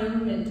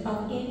consignment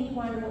of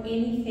anyone or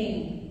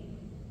anything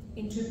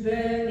into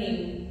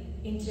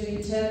burning, into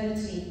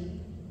eternity?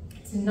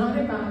 It's not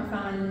about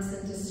violence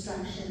and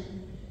destruction.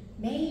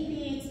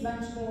 Maybe it's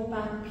much more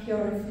about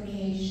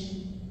purification.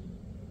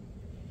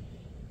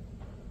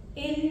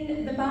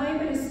 In the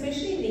Bible,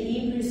 especially in the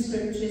Hebrew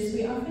scriptures,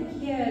 we often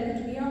hear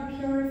that we are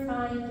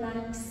purified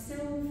like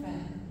silver.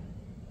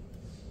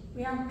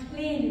 We are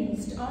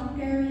cleansed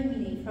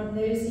ongoingly from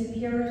those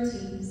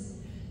impurities.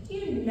 Do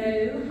you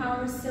know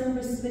how a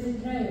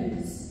silversmith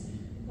knows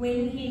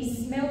when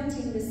he's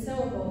smelting the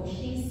silver or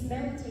she's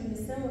smelting the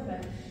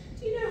silver?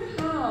 Do you know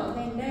how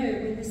they know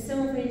when the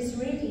silver is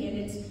ready and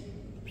it's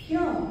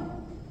pure?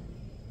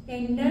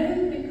 They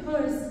know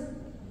because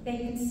they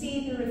can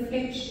see the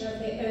reflection of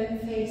their own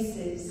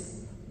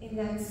faces in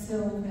that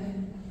silver.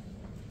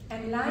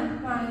 And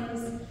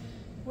likewise,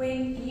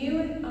 when you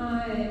and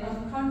I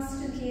are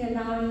constantly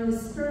allowing the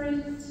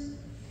Spirit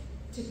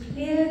to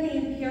clear the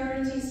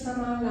impurities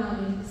from our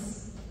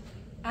lives,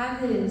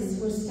 others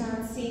will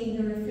start seeing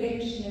the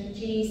reflection of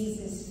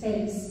Jesus'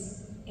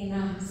 face in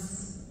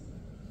us.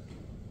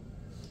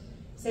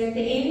 So at the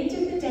end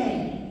of the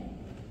day,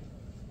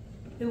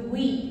 the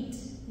wheat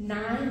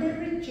neither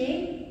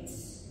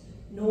rejects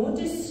nor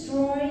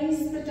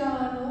destroys the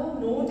darnel,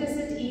 nor does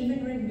it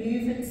even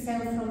remove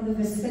itself from the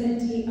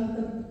vicinity of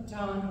the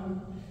darnel.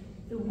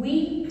 The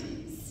wheat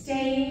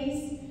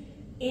stays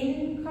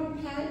in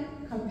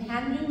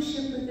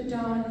companionship with the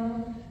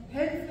darnel,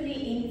 hopefully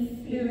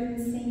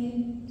influencing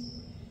it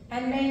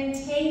and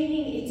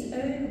maintaining its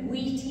own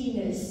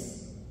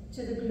wheatiness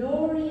to the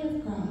glory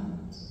of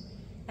God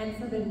and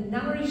for the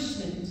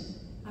nourishment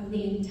of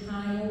the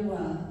entire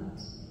world.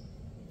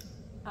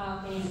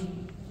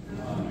 Amen.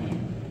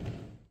 Amen.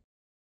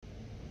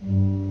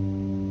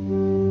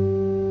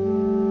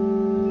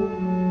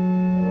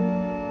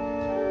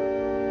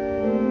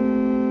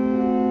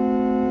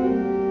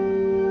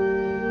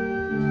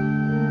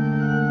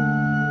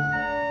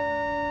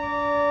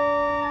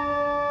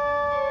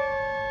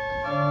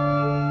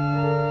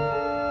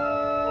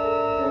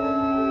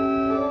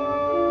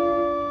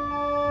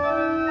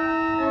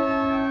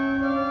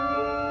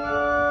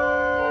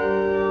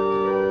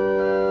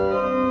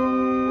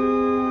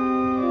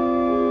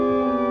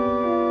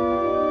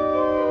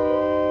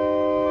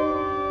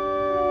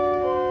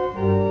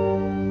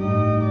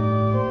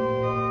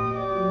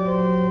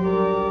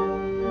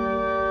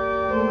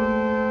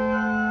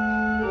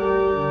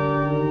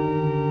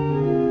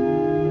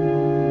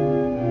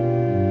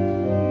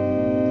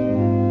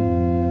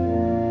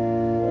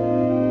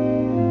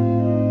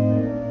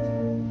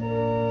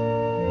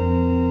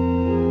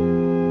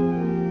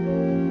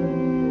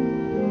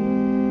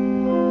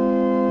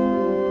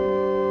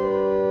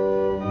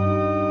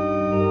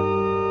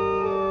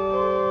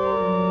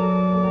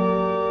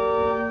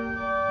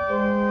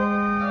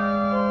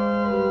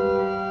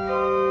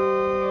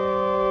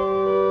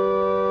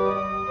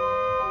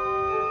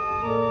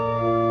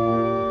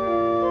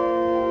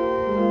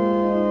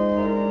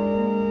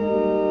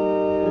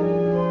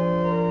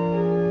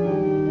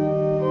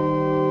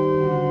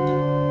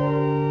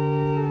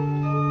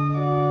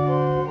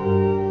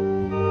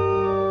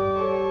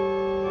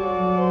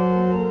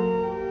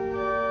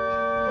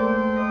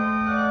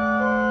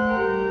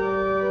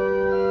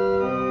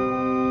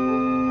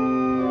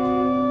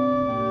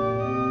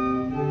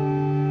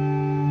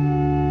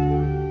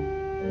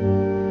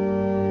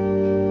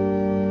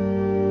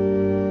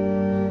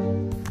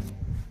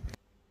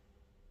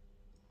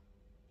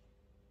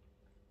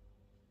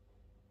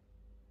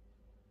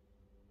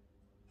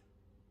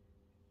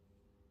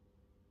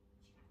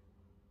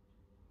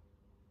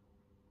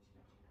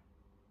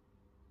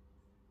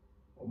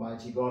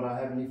 Almighty God, our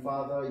Heavenly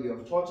Father, you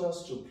have taught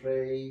us to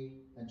pray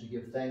and to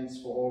give thanks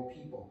for all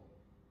people.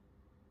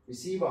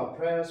 Receive our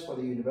prayers for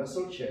the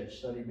universal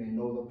church, that it may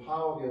know the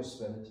power of your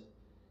Spirit,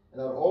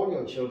 and that all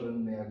your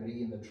children may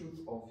agree in the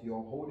truth of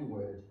your holy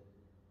word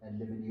and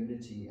live in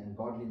unity and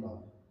godly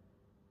love.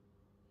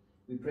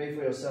 We pray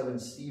for your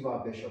servant Steve,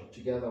 our bishop,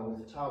 together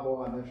with Tabo,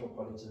 our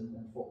metropolitan,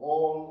 and for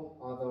all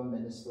other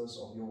ministers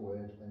of your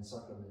word and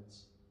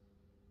sacraments,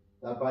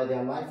 that by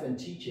their life and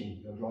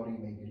teaching your glory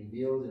may be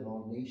revealed in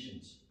all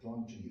nations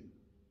drawn to you.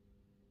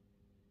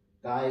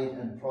 Guide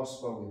and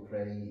prosper, we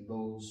pray,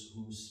 those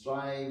who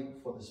strive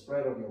for the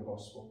spread of your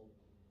gospel,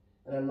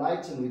 and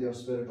enlighten with your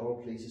Spirit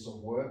all places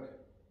of work,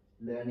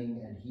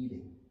 learning, and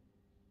healing.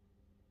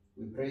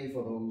 We pray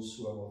for those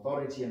who have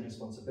authority and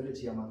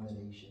responsibility among the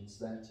nations,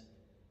 that,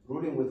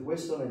 ruling with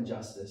wisdom and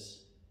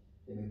justice,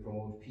 they may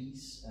promote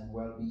peace and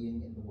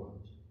well-being in the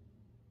world.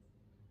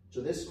 To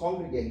this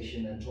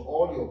congregation and to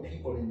all your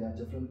people in their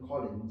different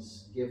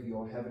callings, give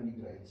your heavenly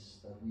grace,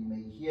 that we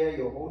may hear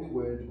your holy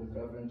word with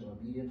reverent and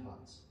obedient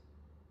hearts,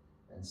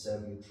 and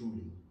serve you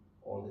truly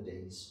all the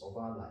days of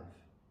our life.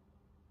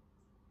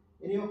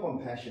 In your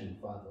compassion,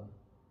 Father,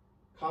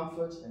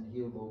 comfort and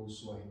heal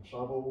those who are in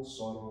trouble,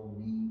 sorrow,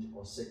 need,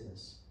 or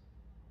sickness.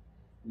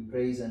 We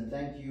praise and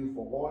thank you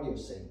for all your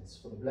saints,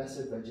 for the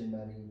Blessed Virgin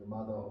Mary, the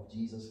Mother of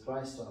Jesus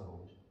Christ our Lord,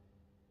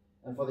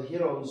 and for the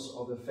heroes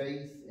of the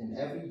faith in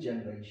every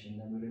generation.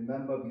 And we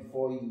remember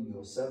before you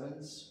your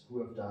servants who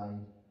have died,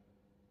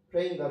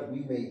 praying that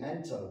we may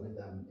enter with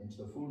them into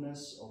the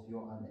fullness of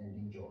your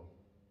unending joy.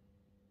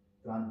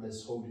 Grant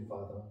this, Holy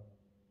Father,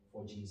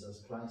 for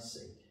Jesus Christ's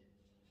sake.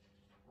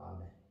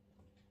 Amen.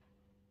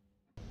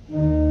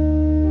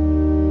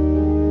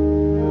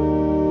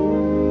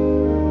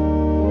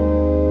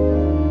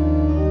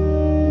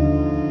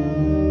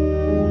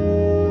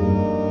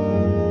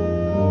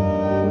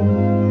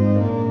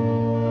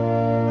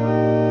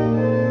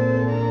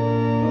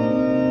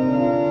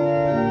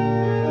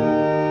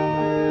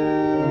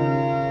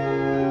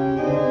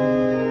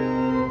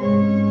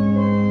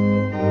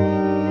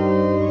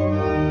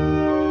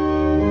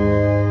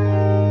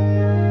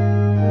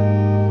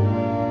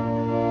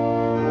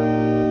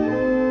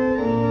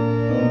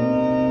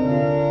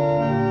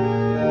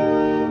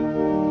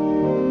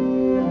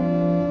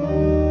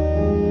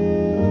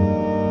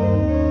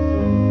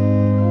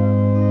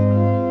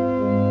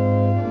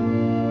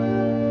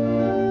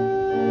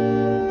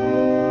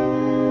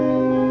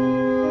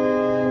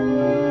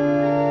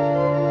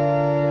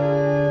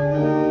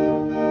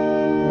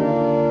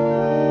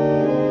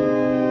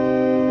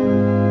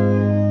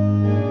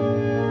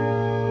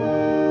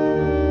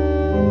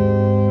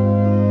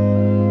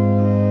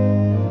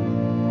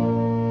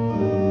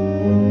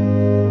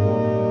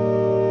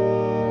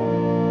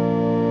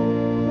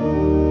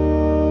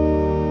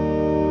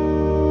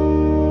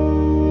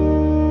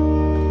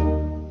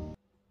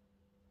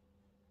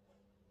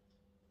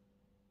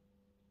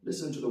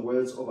 Listen to the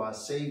words of our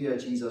Savior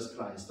Jesus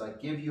Christ. I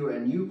give you a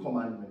new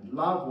commandment.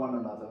 Love one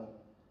another.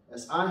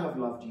 As I have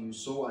loved you,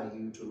 so are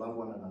you to love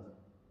one another.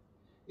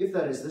 If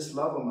there is this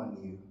love among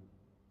you,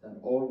 then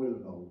all will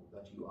know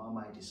that you are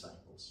my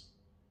disciples.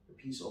 The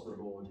peace of the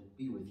Lord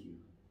be with you.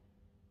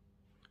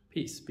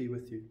 Peace be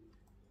with you.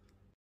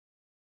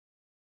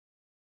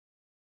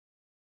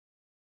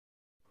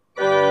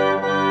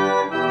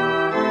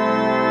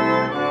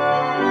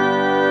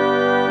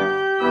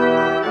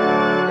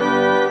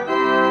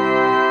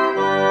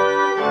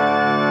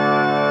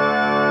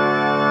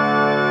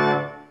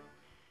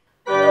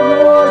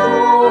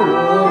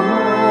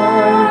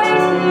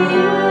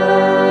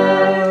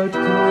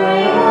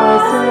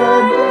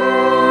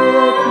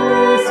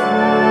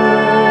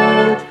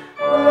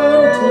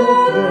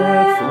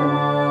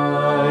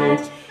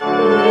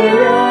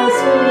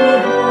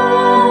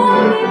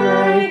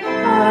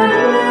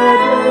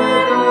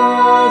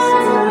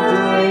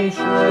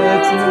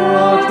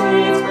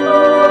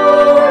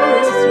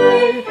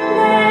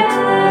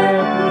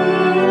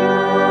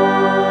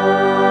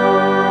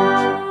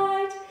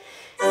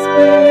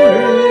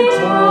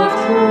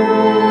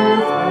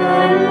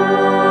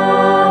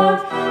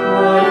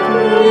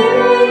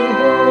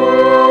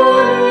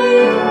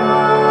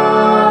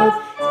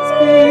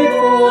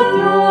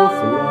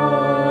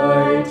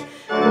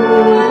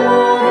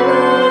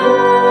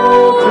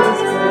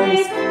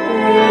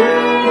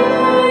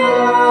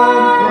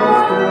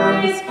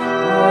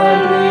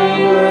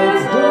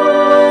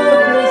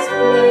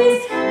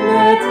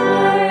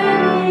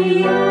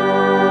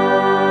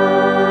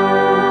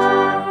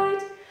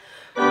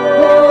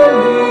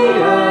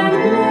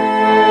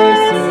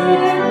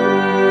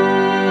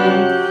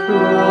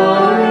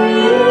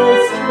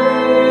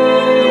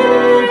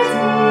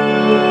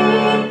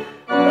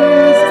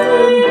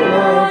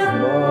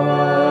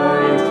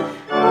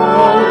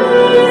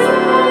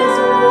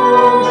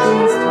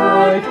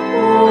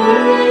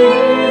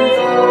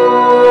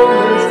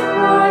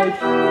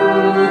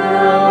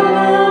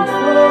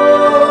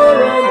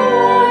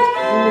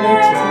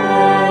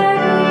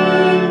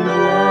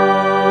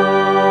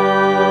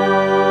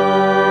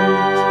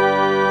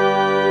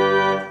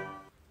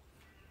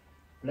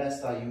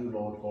 Blessed are you,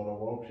 Lord God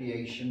of all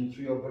creation.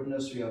 Through your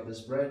goodness we have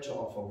this bread to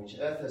offer, which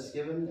earth has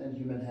given and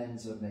human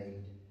hands have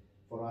made.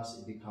 For us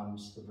it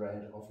becomes the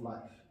bread of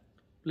life.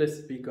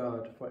 Blessed be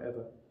God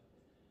forever.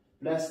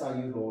 Blessed are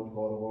you, Lord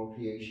God of all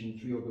creation.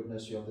 Through your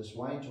goodness we have this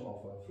wine to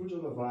offer, fruit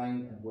of the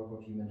vine and work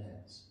of human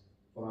hands.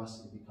 For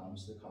us it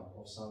becomes the cup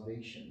of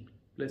salvation.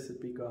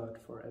 Blessed be God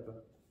forever.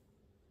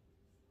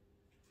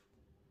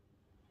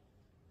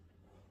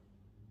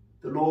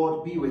 The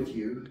Lord be with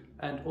you.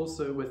 And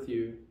also with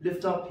you.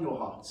 Lift up your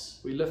hearts.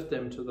 We lift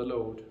them to the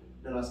Lord.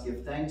 Let us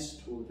give thanks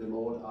to the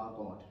Lord our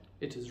God.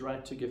 It is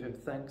right to give him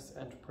thanks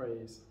and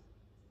praise.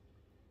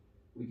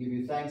 We give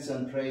you thanks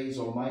and praise,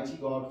 Almighty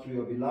God, through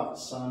your beloved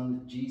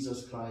Son,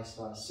 Jesus Christ,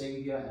 our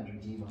Saviour and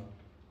Redeemer.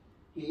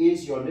 He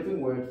is your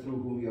living word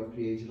through whom you have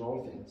created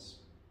all things.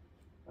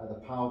 By the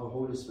power of the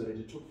Holy Spirit,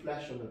 he took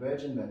flesh of the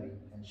Virgin Mary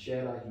and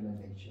shared our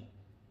human nature.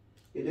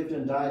 He lived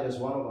and died as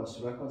one of us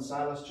to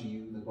reconcile us to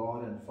you, the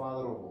God and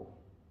Father of all.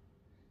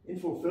 In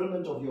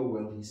fulfillment of your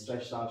will, he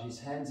stretched out his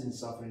hands in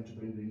suffering to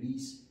bring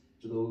release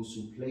to those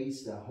who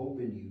place their hope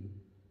in you,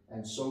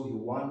 and so he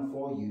won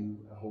for you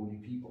a holy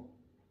people.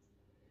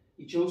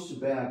 He chose to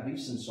bear our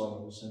griefs and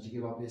sorrows and to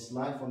give up his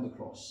life on the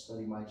cross, that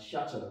he might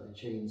shatter the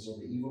chains of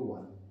the evil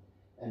one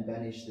and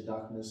banish the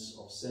darkness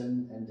of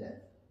sin and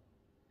death.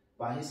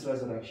 By his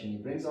resurrection, he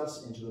brings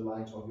us into the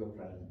light of your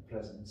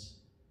presence.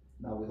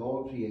 Now with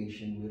all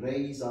creation, we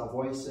raise our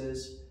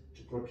voices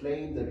to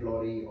proclaim the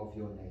glory of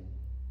your name.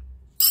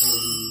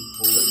 Holy,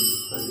 holy,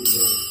 holy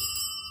Lord,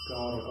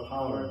 God of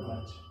power and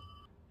might.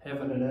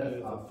 Heaven and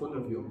earth are full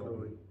of your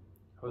glory.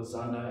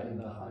 Hosanna in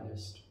the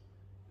highest.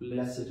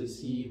 Blessed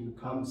is he who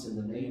comes in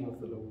the name of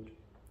the Lord.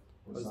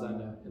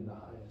 Hosanna in the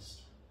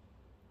highest.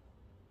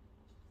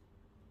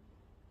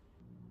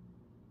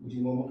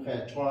 Modimo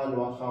mokgethwa le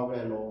wa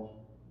kgaogelo,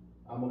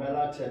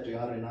 amogela theto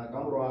ya rena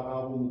ka morwa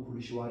ga go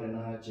mophološi wa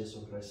rena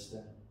Jesu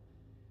Kriste,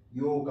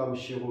 yo ka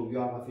bošego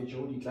bjo a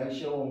bafetšego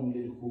ditlaišegong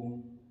le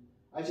dikgong,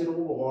 a tšere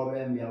go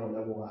bogobe mme a go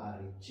leboga a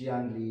re,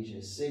 tšeang le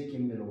je, se ke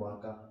mmele wa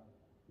ka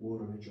wo o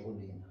robetšego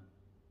lena.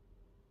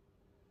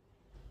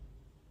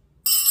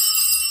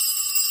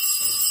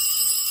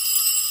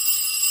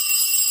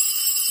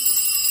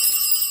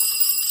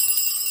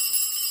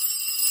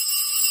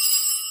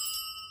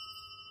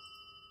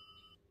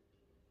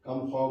 Ka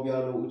mokgwa o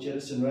bjalo o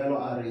tšere senwelo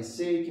a re,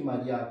 se ke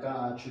madi a ka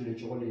a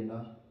tšholetšego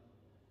lena,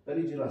 ka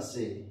le dira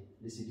se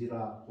le se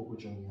dira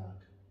kgopotšong ya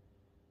ka.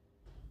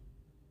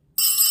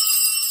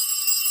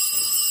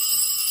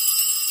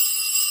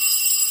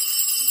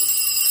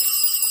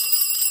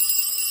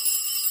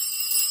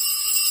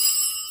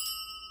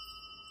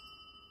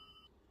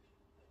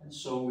 And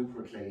so we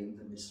proclaim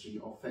the mystery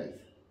of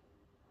faith.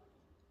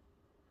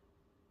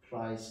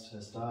 Christ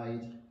has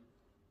died,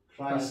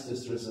 Christ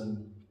is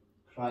risen,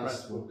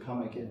 Christ will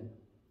come again.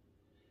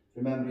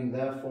 Remembering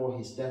therefore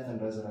his death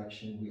and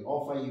resurrection, we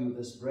offer you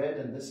this bread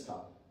and this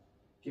cup,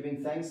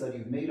 giving thanks that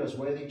you've made us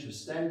worthy to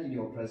stand in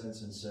your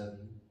presence and serve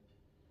you.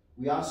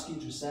 We ask you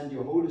to send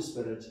your Holy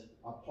Spirit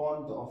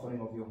upon the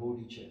offering of your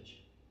holy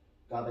church,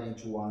 gather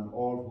into one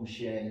all who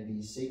share in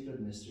these sacred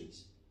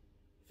mysteries,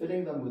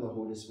 filling them with the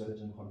Holy Spirit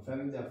and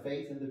confirming their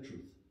faith in the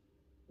truth,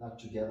 that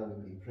together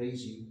we may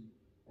praise you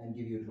and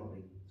give you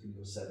glory through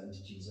your servant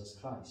Jesus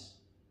Christ.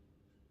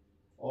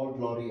 All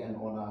glory and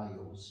honor are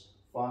yours,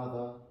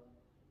 Father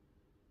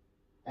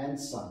and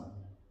Son,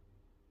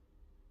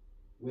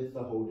 with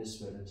the Holy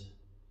Spirit,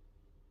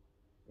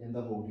 in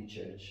the Holy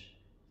Church,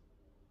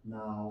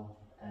 now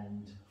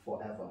and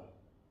forever.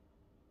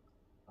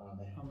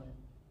 Amen. Amen.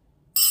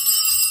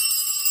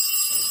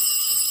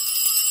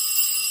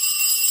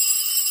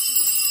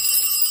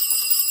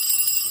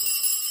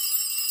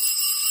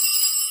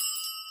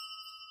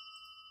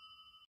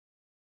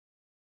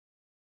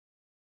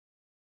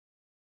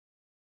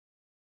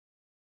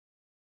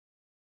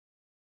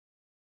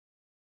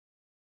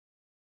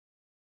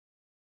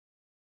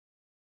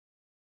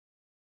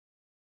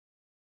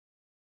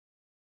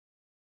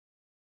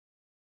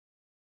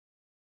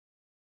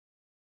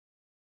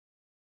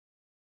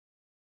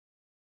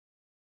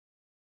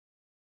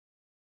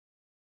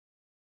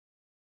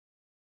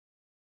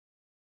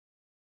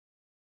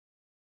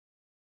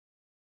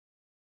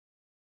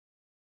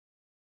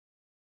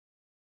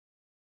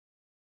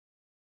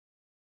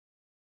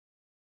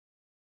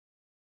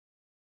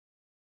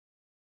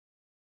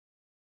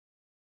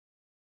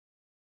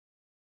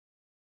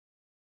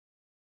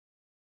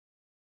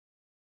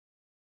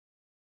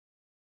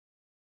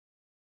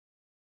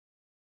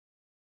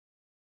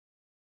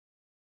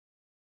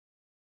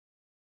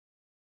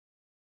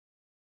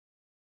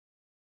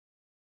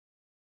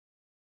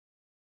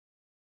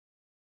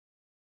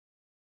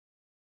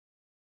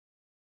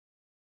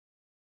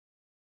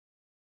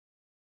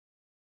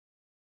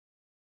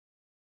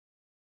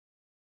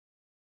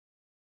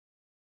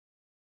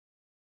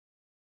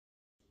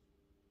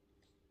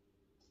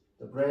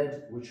 The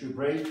bread which we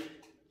break,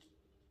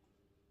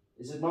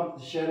 is it not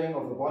the sharing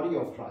of the body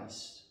of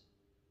Christ?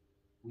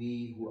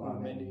 We who are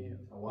many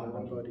are one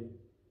body,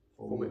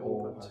 for we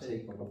all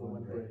partake of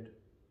one bread.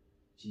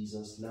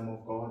 Jesus, Lamb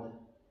of God,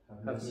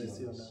 have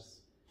mercy on us.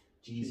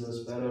 Jesus,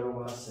 bearer of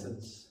our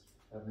sins,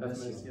 have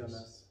mercy on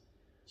us.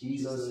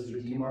 Jesus,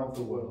 Redeemer of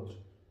the world,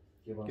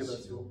 give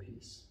us your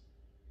peace.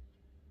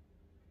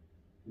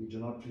 We do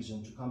not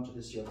presume to come to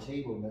this your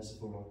table,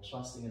 merciful Lord,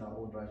 trusting in our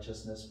own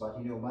righteousness, but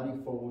in your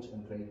manifold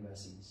and great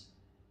mercies.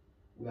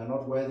 We are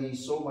not worthy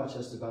so much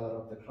as to gather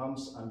up the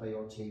crumbs under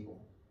your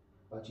table,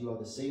 but you are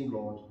the same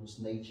Lord whose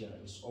nature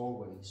is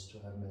always to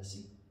have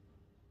mercy.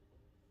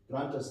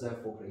 Grant us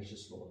therefore,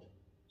 gracious Lord,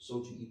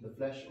 so to eat the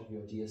flesh of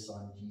your dear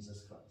Son,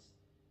 Jesus Christ,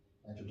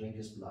 and to drink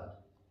his blood,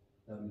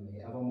 that we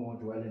may evermore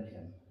dwell in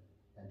him,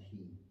 and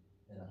he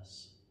in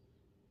us.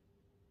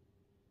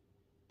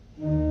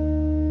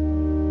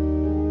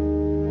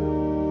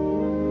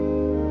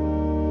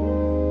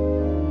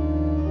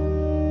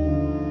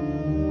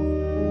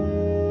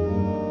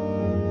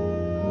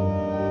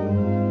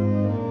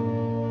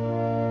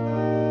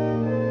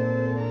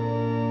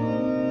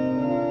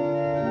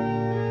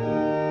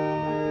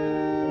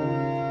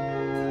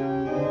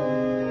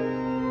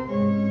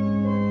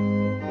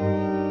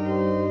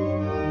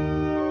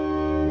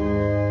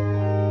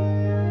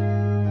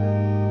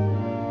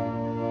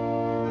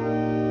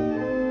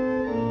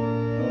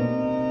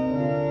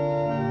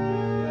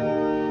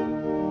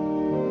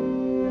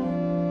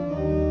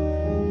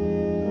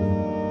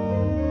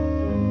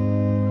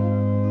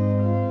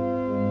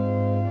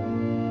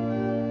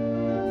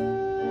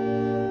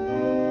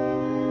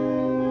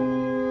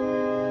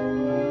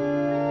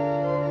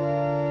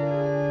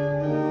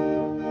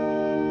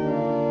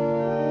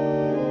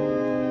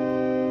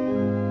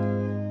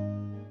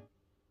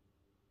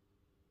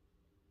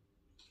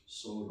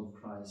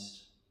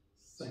 Christ,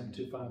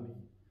 sanctify me.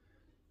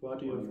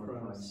 Body of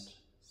Christ,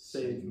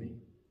 save me.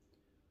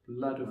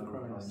 Blood of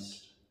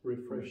Christ,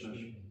 refresh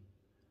me.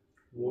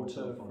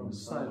 Water from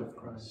side of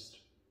Christ,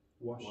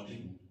 wash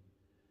me.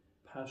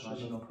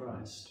 Passion of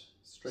Christ,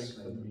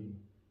 strengthen me.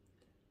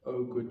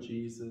 O good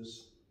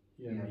Jesus,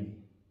 hear me.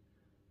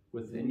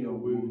 Within your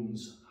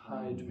wounds,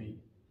 hide me.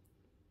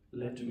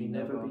 Let me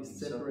never be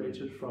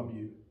separated from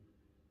you.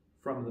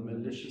 From the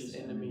malicious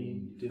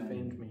enemy,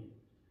 defend me.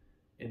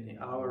 In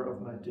the hour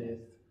of my death,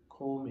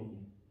 call me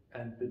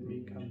and bid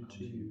me come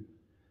to you,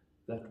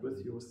 that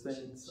with your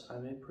saints I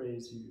may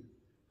praise you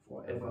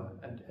forever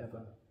and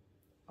ever.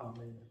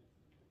 Amen.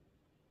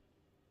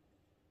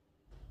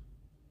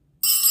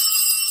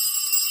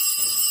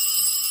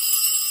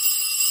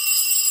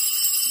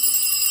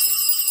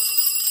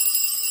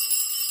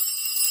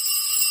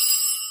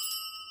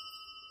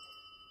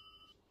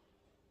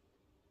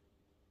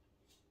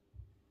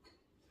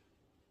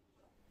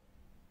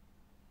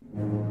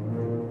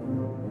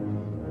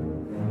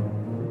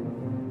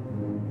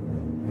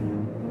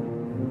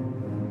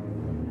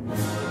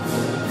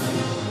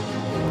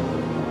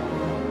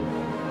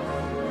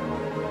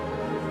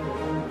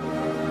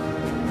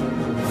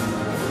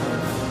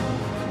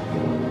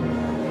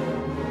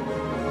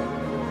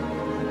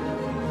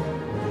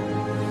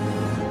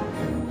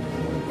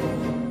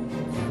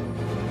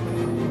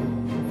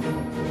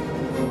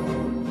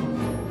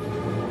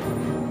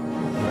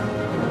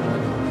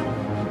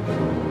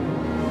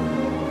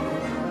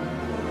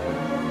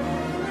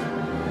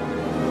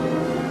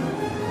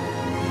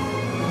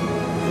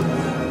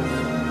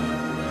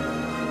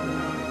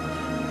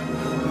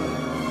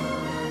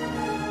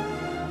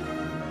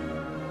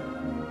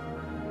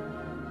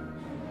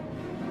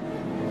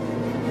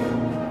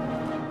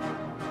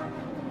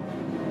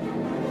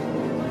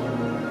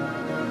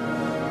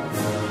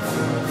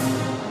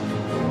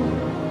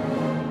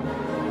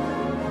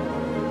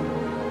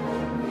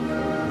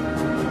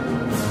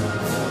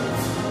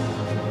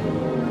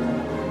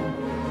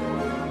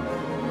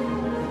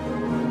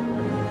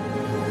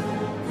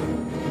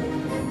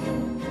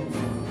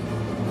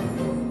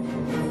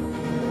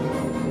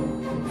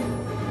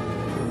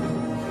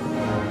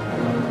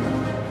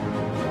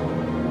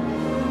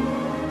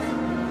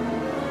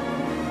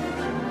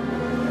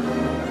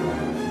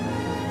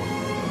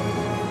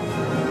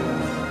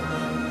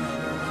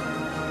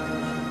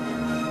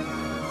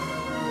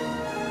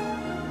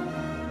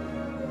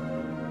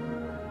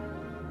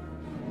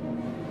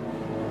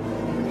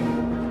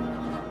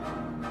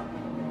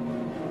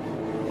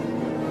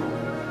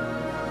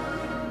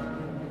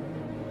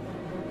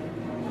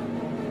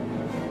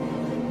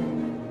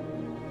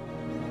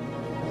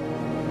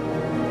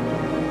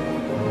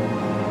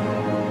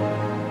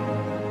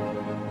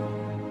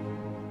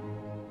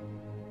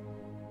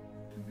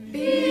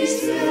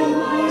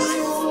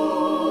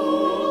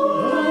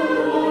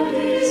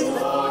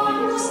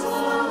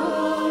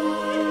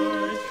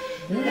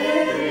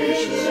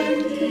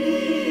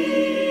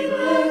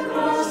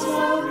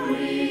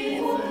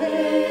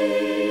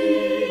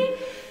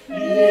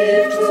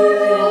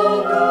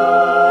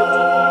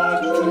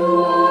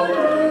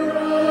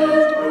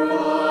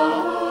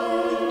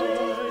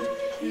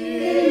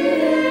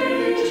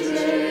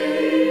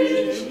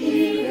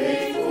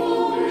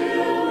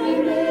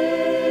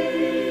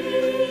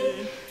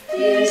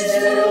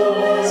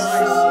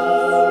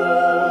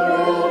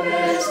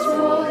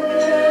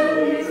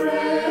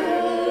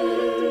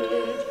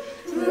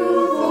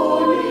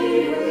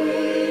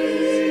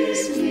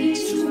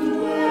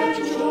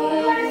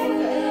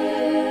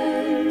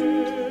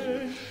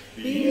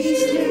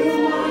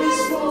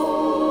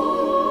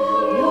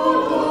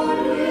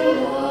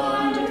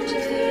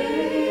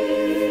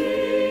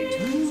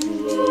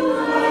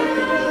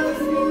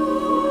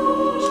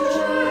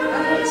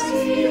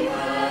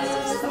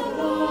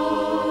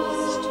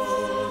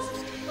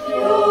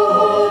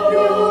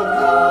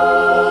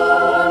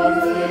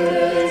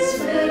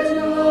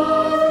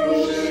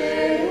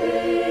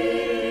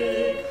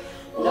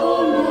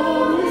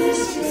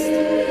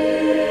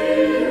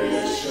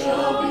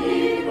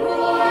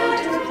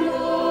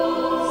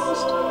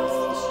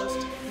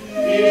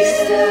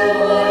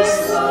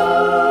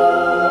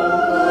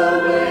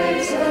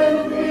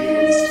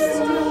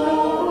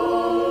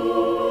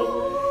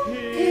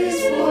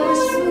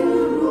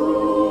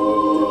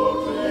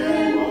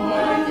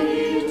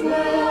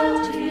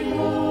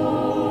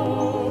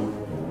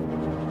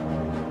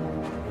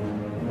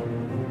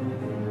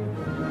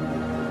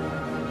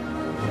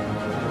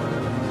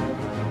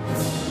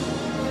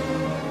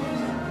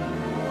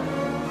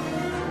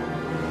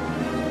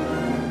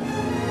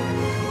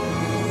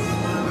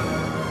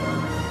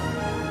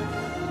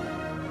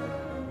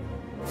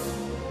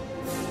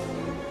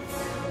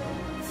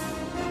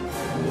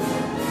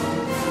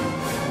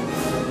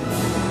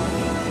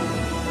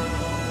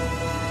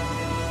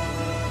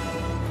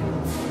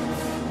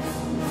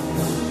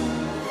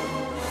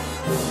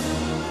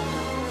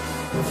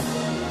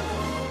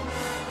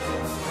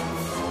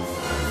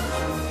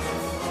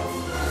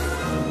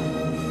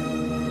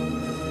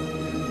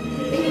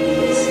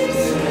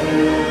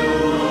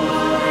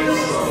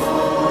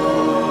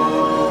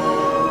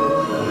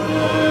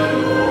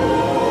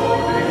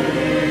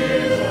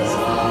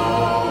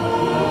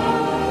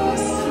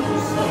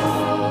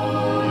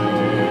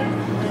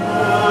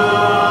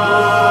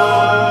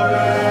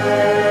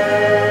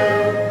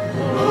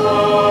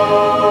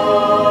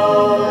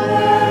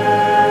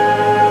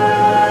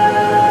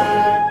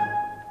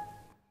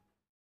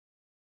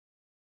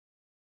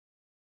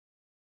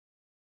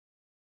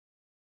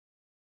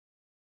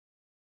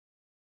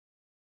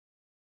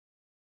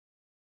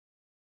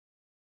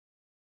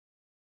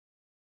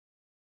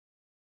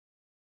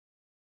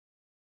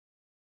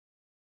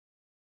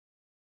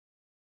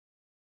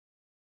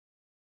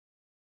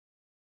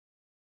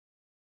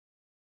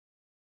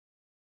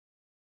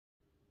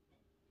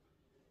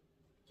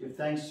 Give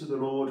thanks to the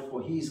Lord,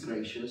 for he is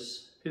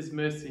gracious. His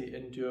mercy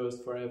endures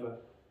forever.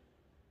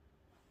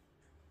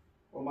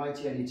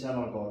 Almighty and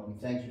eternal God, we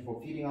thank you for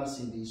feeding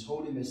us in these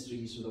holy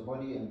mysteries with the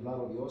body and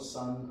blood of your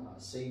Son, our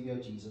Saviour,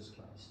 Jesus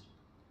Christ,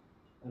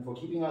 and for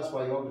keeping us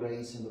by your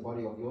grace in the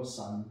body of your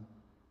Son,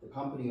 the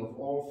company of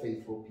all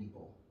faithful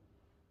people.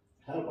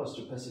 Help us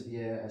to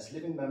persevere as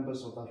living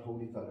members of that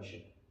holy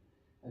fellowship,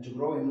 and to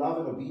grow in love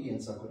and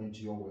obedience according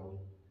to your will,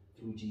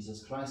 through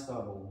Jesus Christ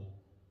our Lord,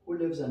 who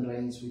lives and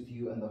reigns with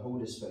you and the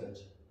Holy Spirit,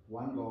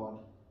 one God,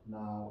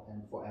 now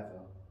and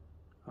forever.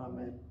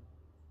 Amen.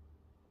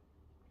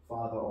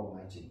 Father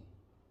Almighty,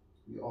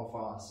 we offer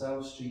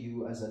ourselves to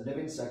you as a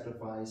living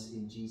sacrifice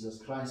in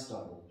Jesus Christ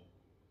our Lord.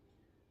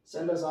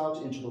 Send us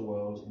out into the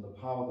world in the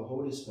power of the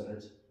Holy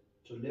Spirit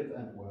to live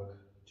and work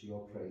to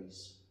your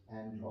praise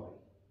and glory.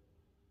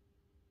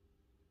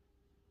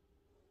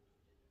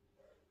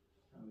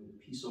 And with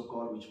the peace of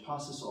God which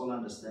passes all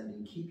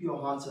understanding, keep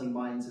your hearts and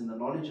minds in the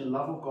knowledge and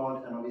love of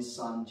God and of his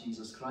Son,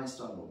 Jesus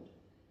Christ our Lord.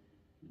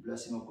 The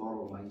blessing of God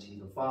Almighty,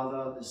 the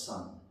Father, the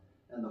Son,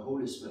 and the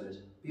Holy Spirit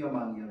be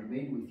among you and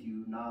remain with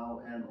you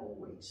now and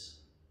always.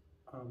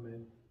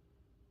 Amen.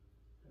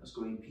 Let us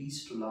go in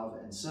peace to love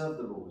and serve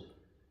the Lord.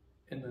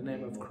 In the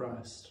name of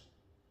Christ.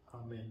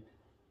 Amen.